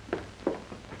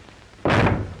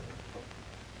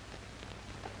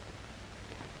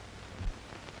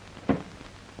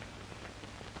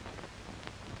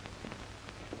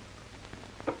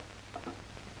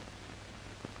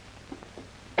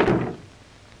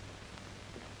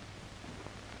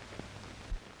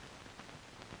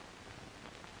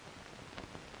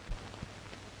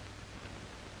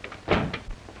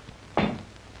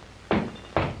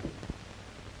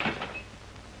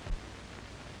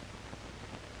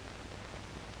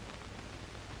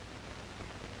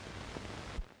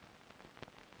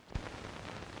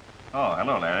 Oh,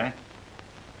 hello, Larry.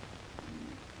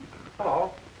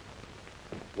 Hello.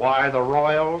 Why the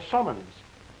royal summons?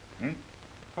 Hmm?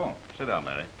 Oh, sit down,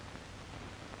 Larry.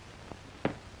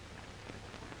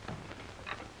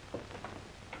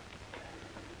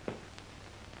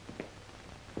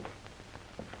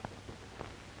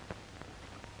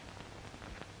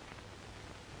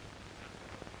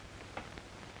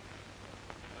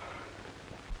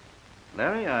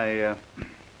 Larry,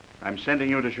 I'm sending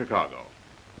you to Chicago.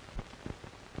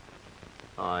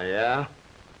 Oh, yeah?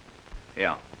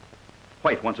 Yeah.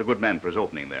 White wants a good man for his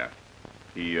opening there.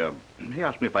 He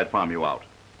asked me if I'd farm you out.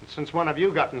 And since when have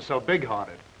you gotten so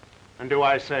big-hearted? And do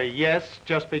I say yes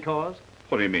just because?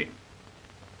 What do you mean?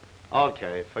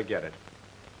 Okay, forget it.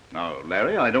 Now,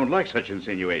 Larry, I don't like such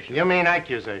insinuations. You mean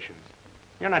accusations?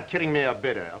 You're not kidding me a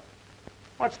bit, Earl.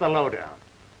 What's the lowdown?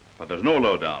 But there's no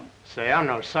lowdown. Say, I'm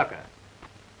no sucker.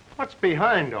 What's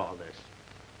behind all this?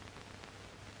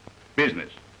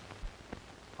 Business.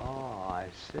 Oh.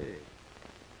 see.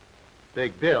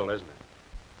 Big Bill, isn't it?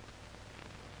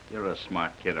 You're a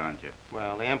smart kid, aren't you?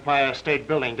 Well, the Empire State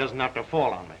Building doesn't have to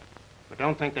fall on me. But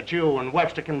don't think that you and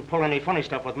Webster can pull any funny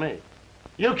stuff with me.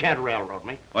 You can't railroad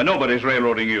me. Well, nobody's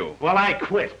railroading you. Well, I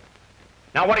quit.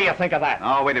 Now, what do you think of that?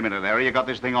 Oh, wait a minute, Larry. You got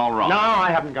this thing all wrong. No, I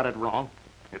haven't got it wrong.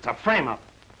 It's a frame-up.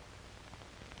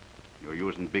 You're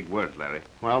using big words, Larry.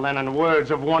 Well, then, in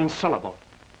words of one syllable.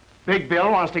 Big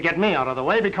Bill wants to get me out of the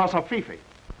way because of Fifi.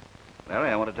 Larry,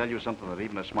 I want to tell you something that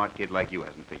even a smart kid like you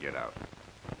hasn't figured out.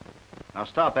 Now,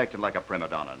 stop acting like a prima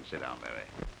donna and sit down, Larry.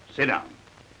 Sit down.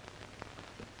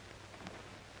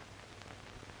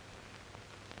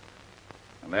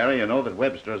 And Larry, you know that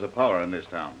Webster is a power in this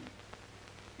town.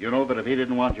 You know that if he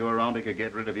didn't want you around, he could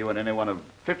get rid of you in any one of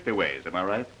 50 ways, am I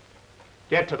right?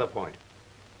 Get to the point.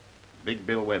 Big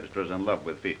Bill Webster's in love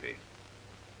with Fifi.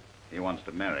 He wants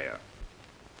to marry her.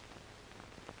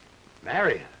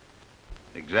 Marry her?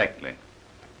 Exactly.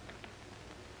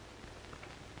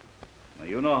 Now,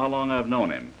 you know how long I've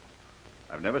known him.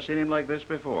 I've never seen him like this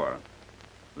before.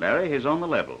 Larry, he's on the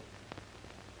level.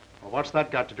 Well, what's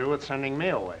that got to do with sending me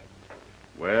away?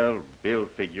 Well, Bill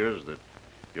figures that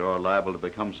you're liable to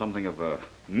become something of a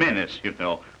menace, you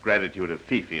know, gratitude of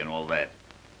Fifi and all that.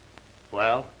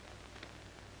 Well?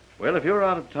 Well, if you're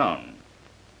out of town,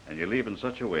 and you leave in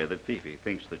such a way that Fifi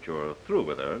thinks that you're through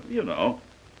with her, you know.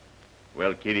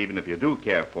 Well, kid, even if you do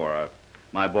care for her,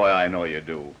 my boy, I know you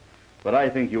do. But I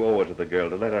think you owe it to the girl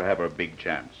to let her have her big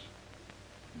chance.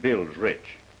 Bill's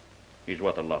rich. He's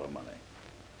worth a lot of money.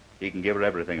 He can give her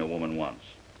everything a woman wants.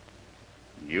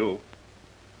 You?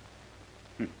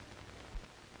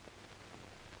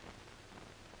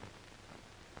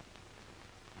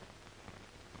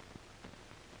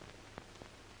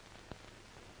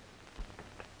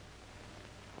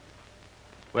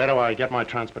 Where do I get my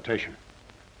transportation?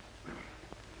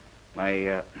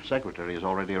 My secretary has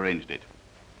already arranged it.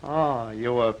 Oh,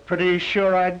 you were pretty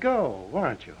sure I'd go,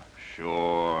 weren't you?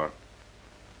 Sure.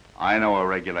 I know a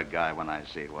regular guy when I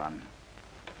see one.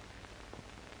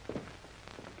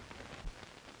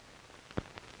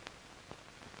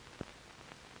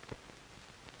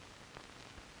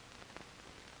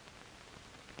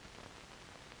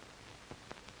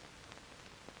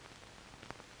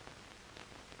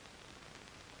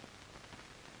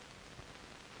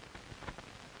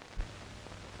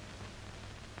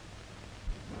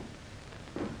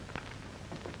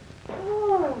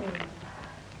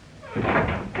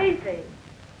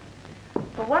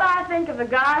 For what I think of the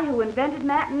guy who invented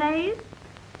matinees,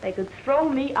 they could throw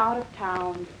me out of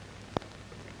town.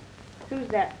 Who's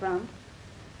that from?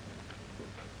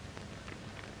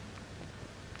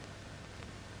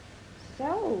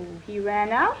 So, he ran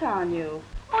out on you.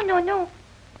 Oh, no.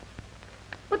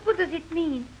 What does it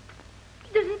mean?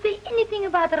 He doesn't say anything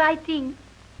about writing.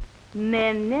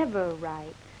 Men never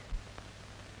write.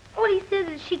 All he says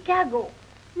is Chicago.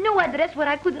 No address where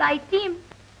I could write him.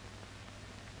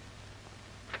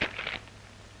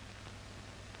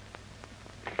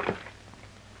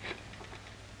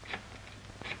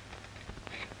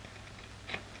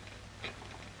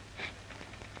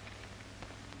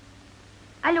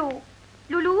 Hello,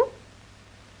 Lulu?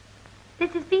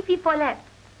 This is Fifi Follette.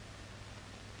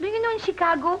 Do you know in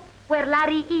Chicago where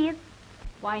Larry is?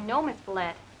 Why, no, Miss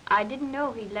Follette. I didn't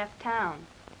know he'd left town.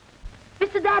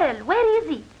 Mr. Darrell, where is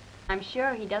he? I'm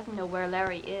sure he doesn't know where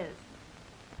Larry is.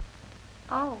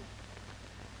 Oh.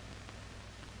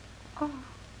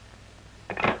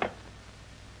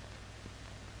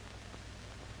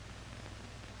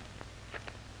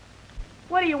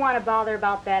 What do you want to bother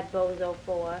about that bozo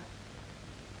for?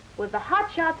 With the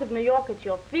hot shots of New York at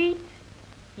your feet,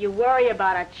 you worry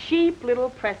about a cheap little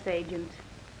press agent.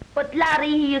 But Larry,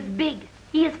 he is big.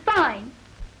 He is fine.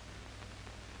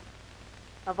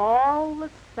 Of all the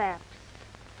saps.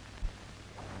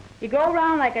 You go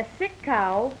around like a sick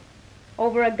cow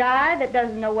over a guy that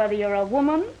doesn't know whether you're a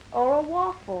woman or a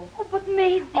waffle. Oh, but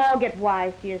Mazie... Oh, get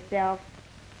wise to yourself.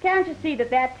 Can't you see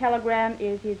that that telegram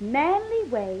is his manly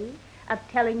way of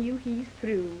telling you he's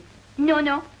through?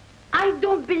 No. I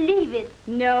don't believe it.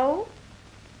 No?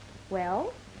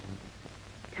 Well,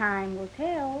 time will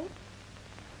tell.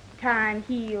 Time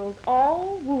heals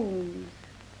all wounds.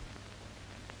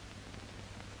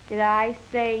 Did I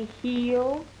say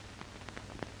heal?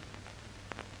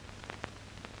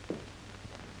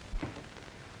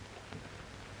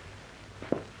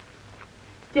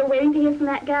 Still waiting to hear from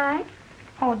that guy?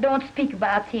 Oh, don't speak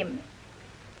about him.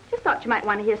 Just thought you might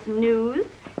want to hear some news.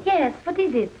 Yes, what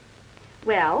is it?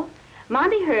 Well,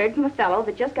 Monte heard from a fellow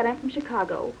that just got in from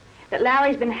Chicago that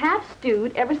Larry's been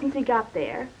half-stewed ever since he got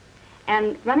there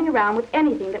and running around with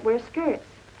anything that wears skirts.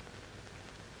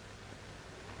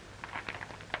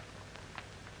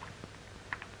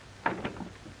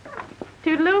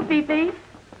 Toodaloo, Fifi.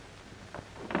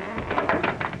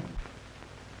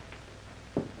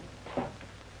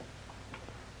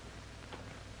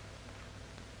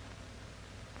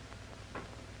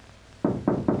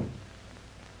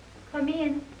 Come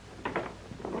in.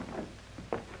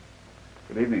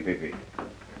 Good evening, Fifi.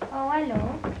 Oh,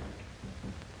 hello.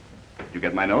 Did you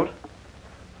get my note?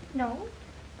 No.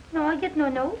 No, I get no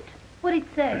note. What'd it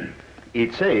say?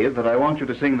 It says that I want you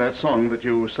to sing that song that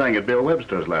you sang at Bill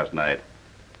Webster's last night.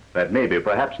 That maybe,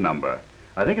 perhaps number.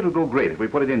 I think it'll go great if we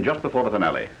put it in just before the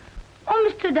finale. Oh,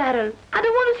 Mr. Darrell, I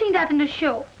don't want to sing that in the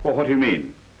show. Well, what do you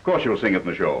mean? Of course you'll sing it in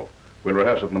the show. We'll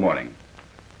rehearse it in the morning.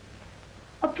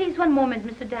 Oh, please, one moment,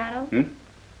 Mr. Darrell. Hmm?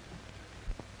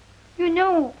 You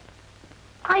know,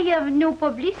 I have no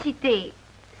publicity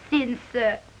since,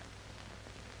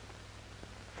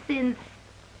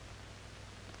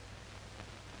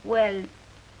 well,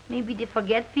 maybe they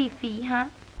forget Fifi, huh?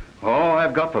 Oh,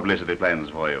 I've got publicity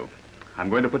plans for you. I'm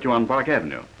going to put you on Park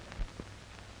Avenue.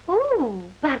 Oh,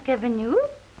 Park Avenue?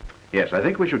 Yes, I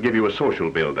think we should give you a social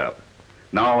build-up.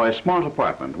 Now, a smart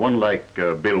apartment, one like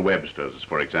Bill Webster's,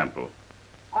 for example.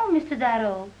 Oh, Mr.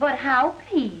 Darrell, but how,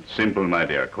 please? Simple, my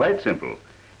dear, quite simple.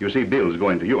 You see, Bill's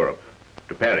going to Europe,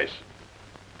 to Paris.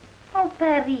 Oh,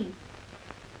 Paris.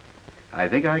 I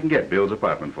think I can get Bill's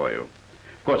apartment for you.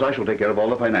 Of course, I shall take care of all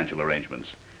the financial arrangements,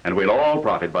 and we'll all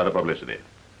profit by the publicity.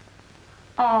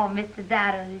 Oh, Mr.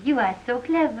 Darrell, you are so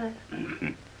clever.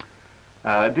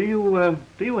 Do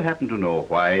you happen to know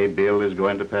why Bill is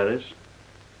going to Paris?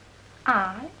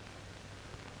 I?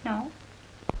 No.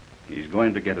 He's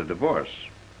going to get a divorce.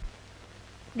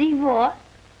 Divorce?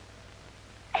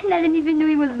 And I didn't even know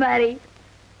he was married.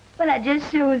 Well, that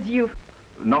just shows you.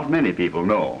 Not many people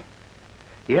know.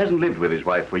 He hasn't lived with his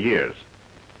wife for years,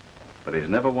 but he's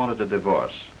never wanted a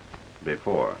divorce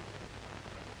before.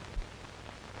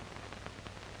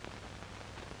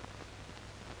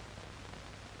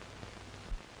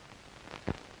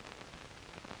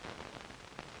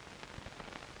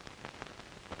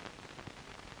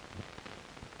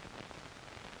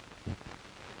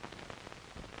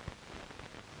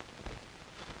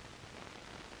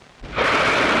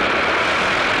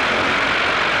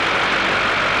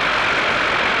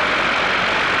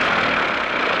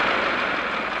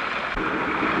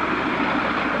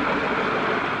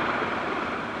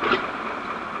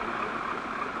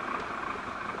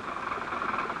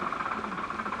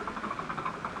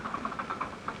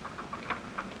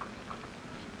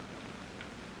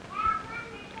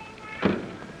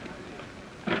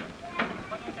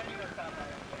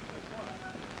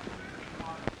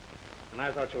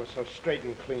 I thought you were so straight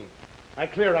and clean. I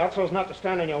clear out so as not to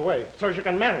stand in your way, so as you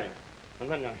can marry him. And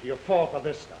then you fall for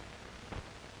this stuff.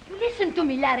 You listen to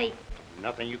me, Larry.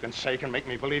 Nothing you can say can make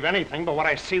me believe anything but what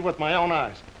I see with my own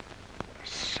eyes. What a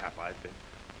sap I've been.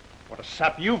 What a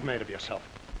sap you've made of yourself.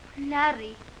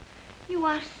 Larry, you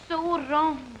are so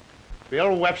wrong.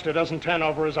 Bill Webster doesn't turn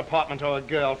over his apartment to a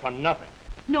girl for nothing.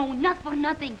 No, not for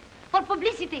nothing. For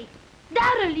publicity.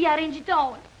 Darrell, he arranged it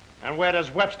all. And where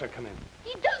does Webster come in?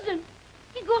 He doesn't.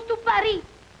 He goes to Paris.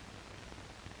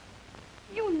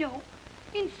 You know,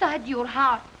 inside your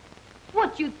heart,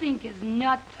 what you think is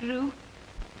not true.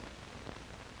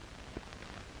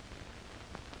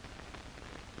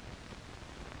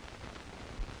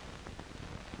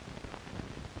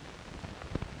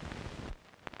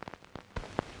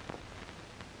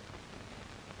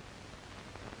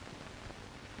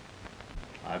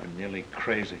 I've been nearly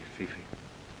crazy, Fifi.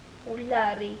 Oh,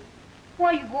 Larry,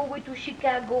 why you go away to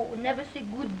Chicago and never say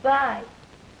goodbye?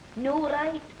 No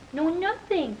right, no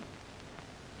nothing.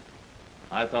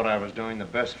 I thought I was doing the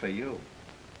best for you.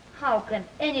 How can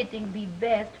anything be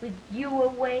best with you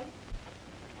away?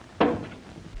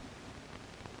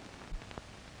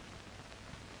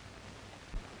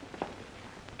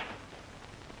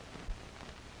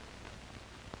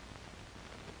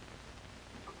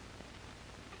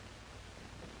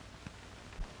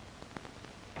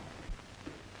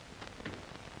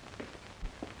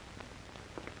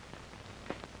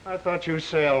 I thought you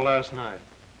sailed last night.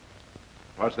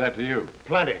 What's that to you?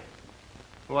 Plenty.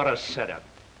 What a setup.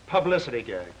 Publicity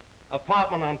gag.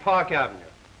 Apartment on Park Avenue.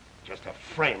 Just a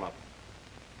frame-up.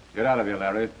 Get out of here,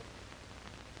 Larry.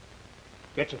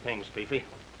 Get your things, Fifi.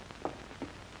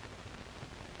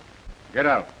 Get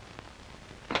out.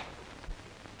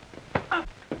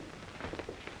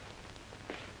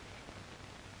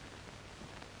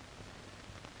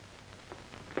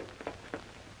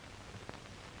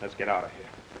 Let's get out of here.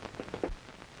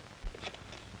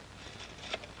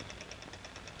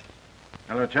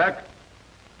 Hello, Chuck.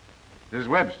 This is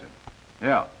Webster.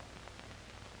 Yeah.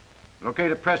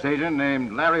 Locate a press agent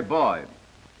named Larry Boyd.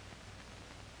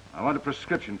 I want a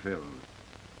prescription filled.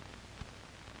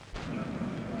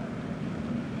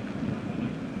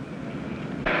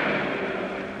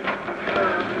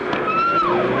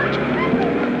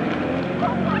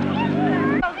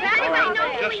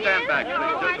 Just stand back,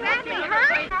 please.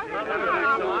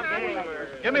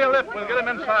 Give me a lift. We'll get him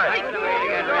inside. Go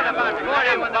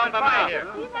ahead, down by here.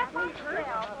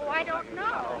 Oh, I don't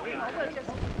know. We'll just...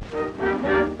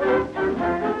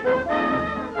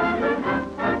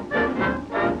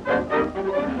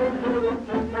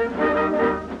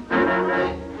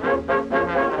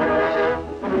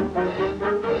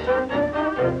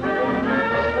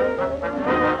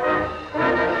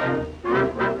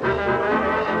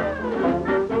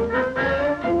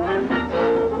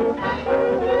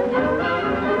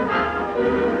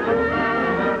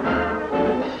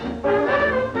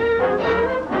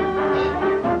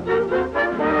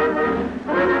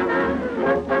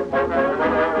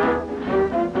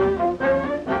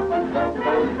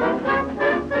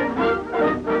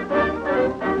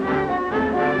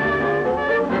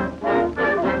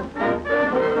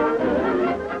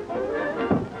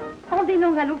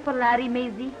 For Larry,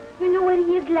 Mazie. You know where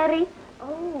he is, Larry?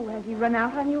 Oh, has he run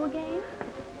out on you again?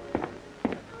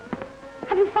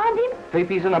 Have you found him?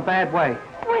 Fifi's in a bad way.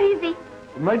 Where is he?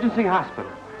 Emergency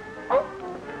hospital.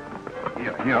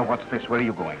 Here, what's this? Where are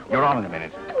you going? You're on in a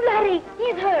minute. Oh, Larry,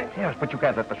 he's hurt. Yes, but you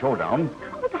can't let the show down.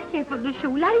 But I can't put the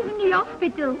show. Larry's in the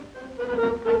hospital.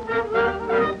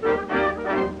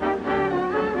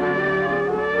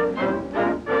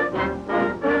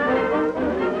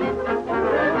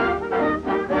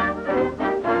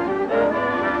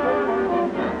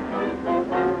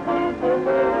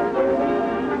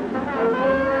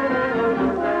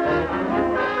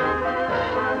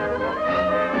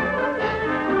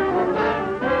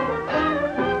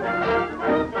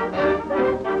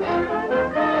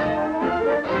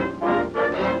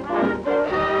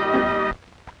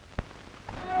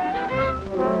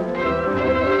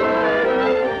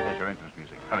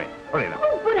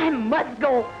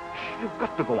 You've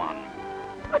got to go on.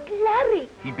 But Larry...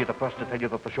 He'd be the first to tell you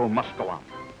that the show must go on.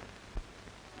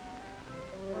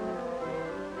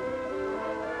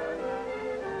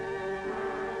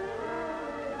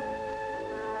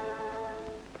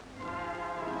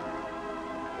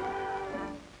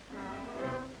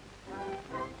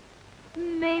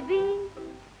 Maybe,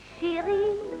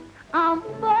 chérie, I'm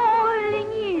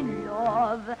falling in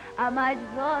love. I might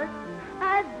just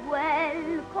as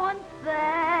well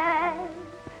confess.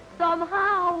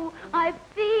 Somehow I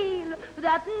feel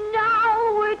that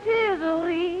now it is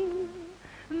real.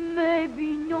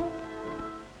 Maybe no,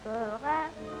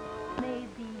 perhaps,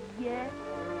 maybe yes.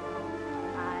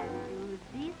 I'll do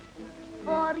this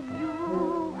for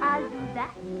you, I'll do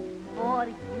that for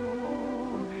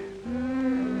you.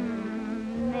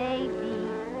 Maybe,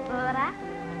 perhaps,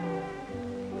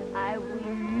 I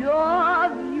will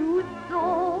love you so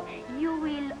you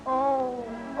will, oh,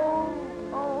 oh,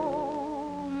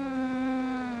 oh.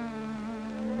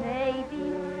 Maybe,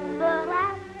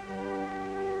 perhaps,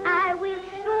 I will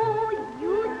show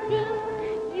you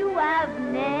things you have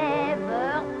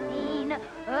never seen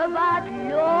about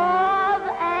love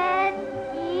and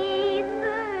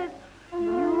kisses.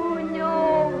 You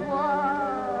know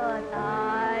what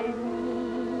I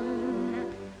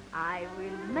mean. I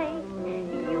will make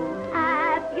you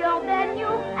happier than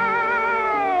you've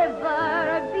ever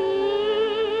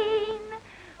been.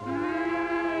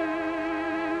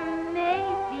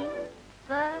 Maybe,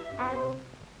 perhaps,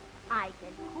 I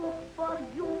can cook for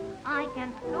you, I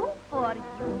can sew for you.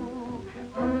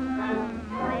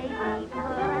 Maybe,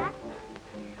 perhaps,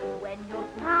 when you're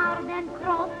tired and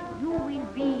cross, you will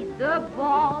be the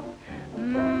boss.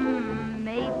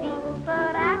 Maybe,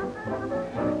 perhaps,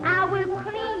 I will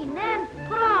clean and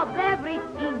scrub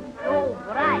everything so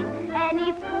bright. And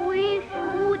if we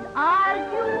should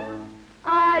argue,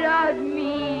 I'll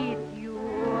admit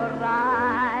you're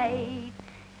right.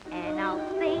 And I'll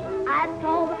stay at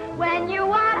home when you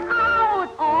are out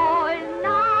all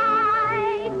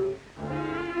night.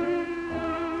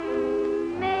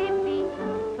 Maybe,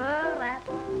 perhaps,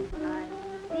 I'll do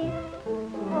this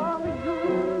for you.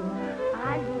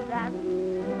 I'll do that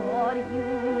for you.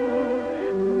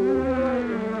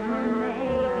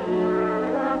 Maybe,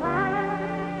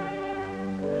 perhaps,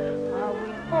 I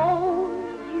will hold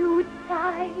you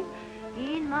tight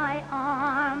in my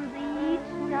arms each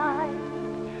night.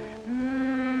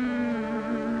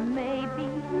 Maybe,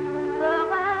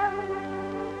 perhaps,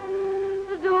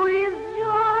 though it's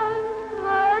just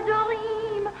a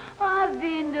dream I've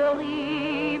been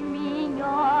dreaming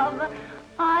of,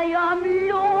 I am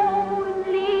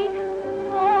lonely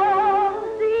for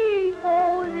the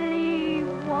only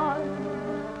one.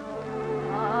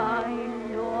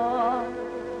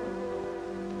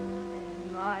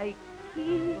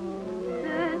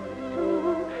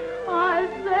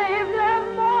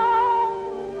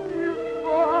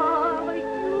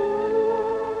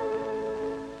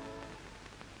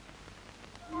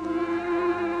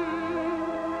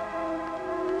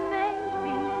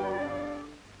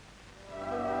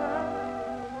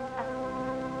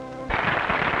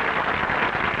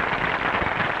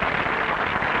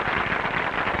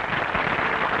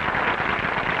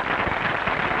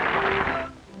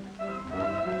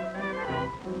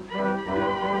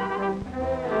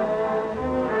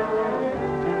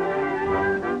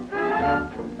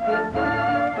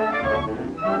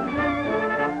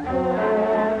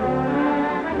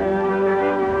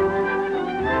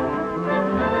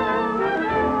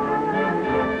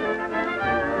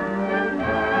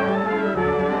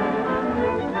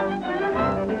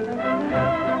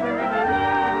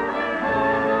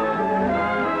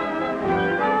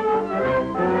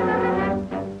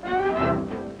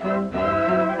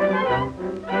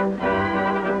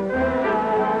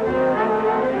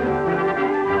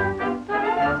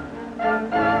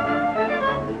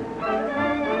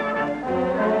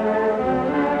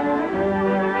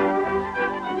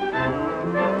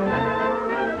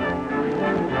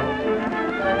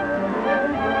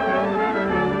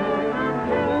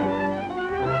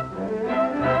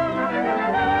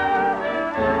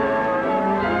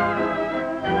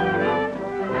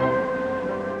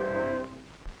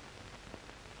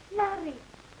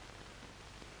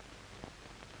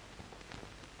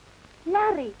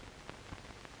 Larry.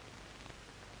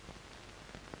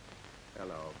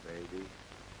 Hello, baby.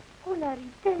 Oh, Larry,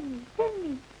 tell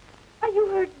me. Are you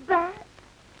hurt bad?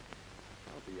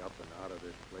 I'll be up and out of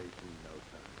this place in no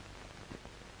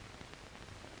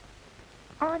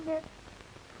time. Honest,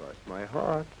 Cross my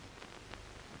heart.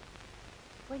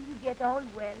 when you get all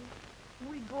well,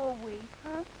 we go away,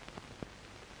 huh?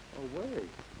 Away.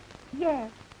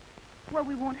 Yes. Well,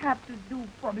 we won't have to do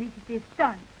publicity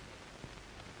stunts.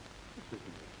 This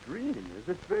isn't a dream, is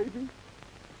it, baby?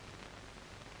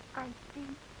 I think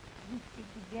we stay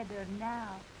together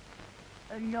now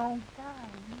a long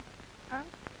time, huh?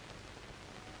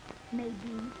 Maybe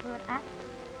perhaps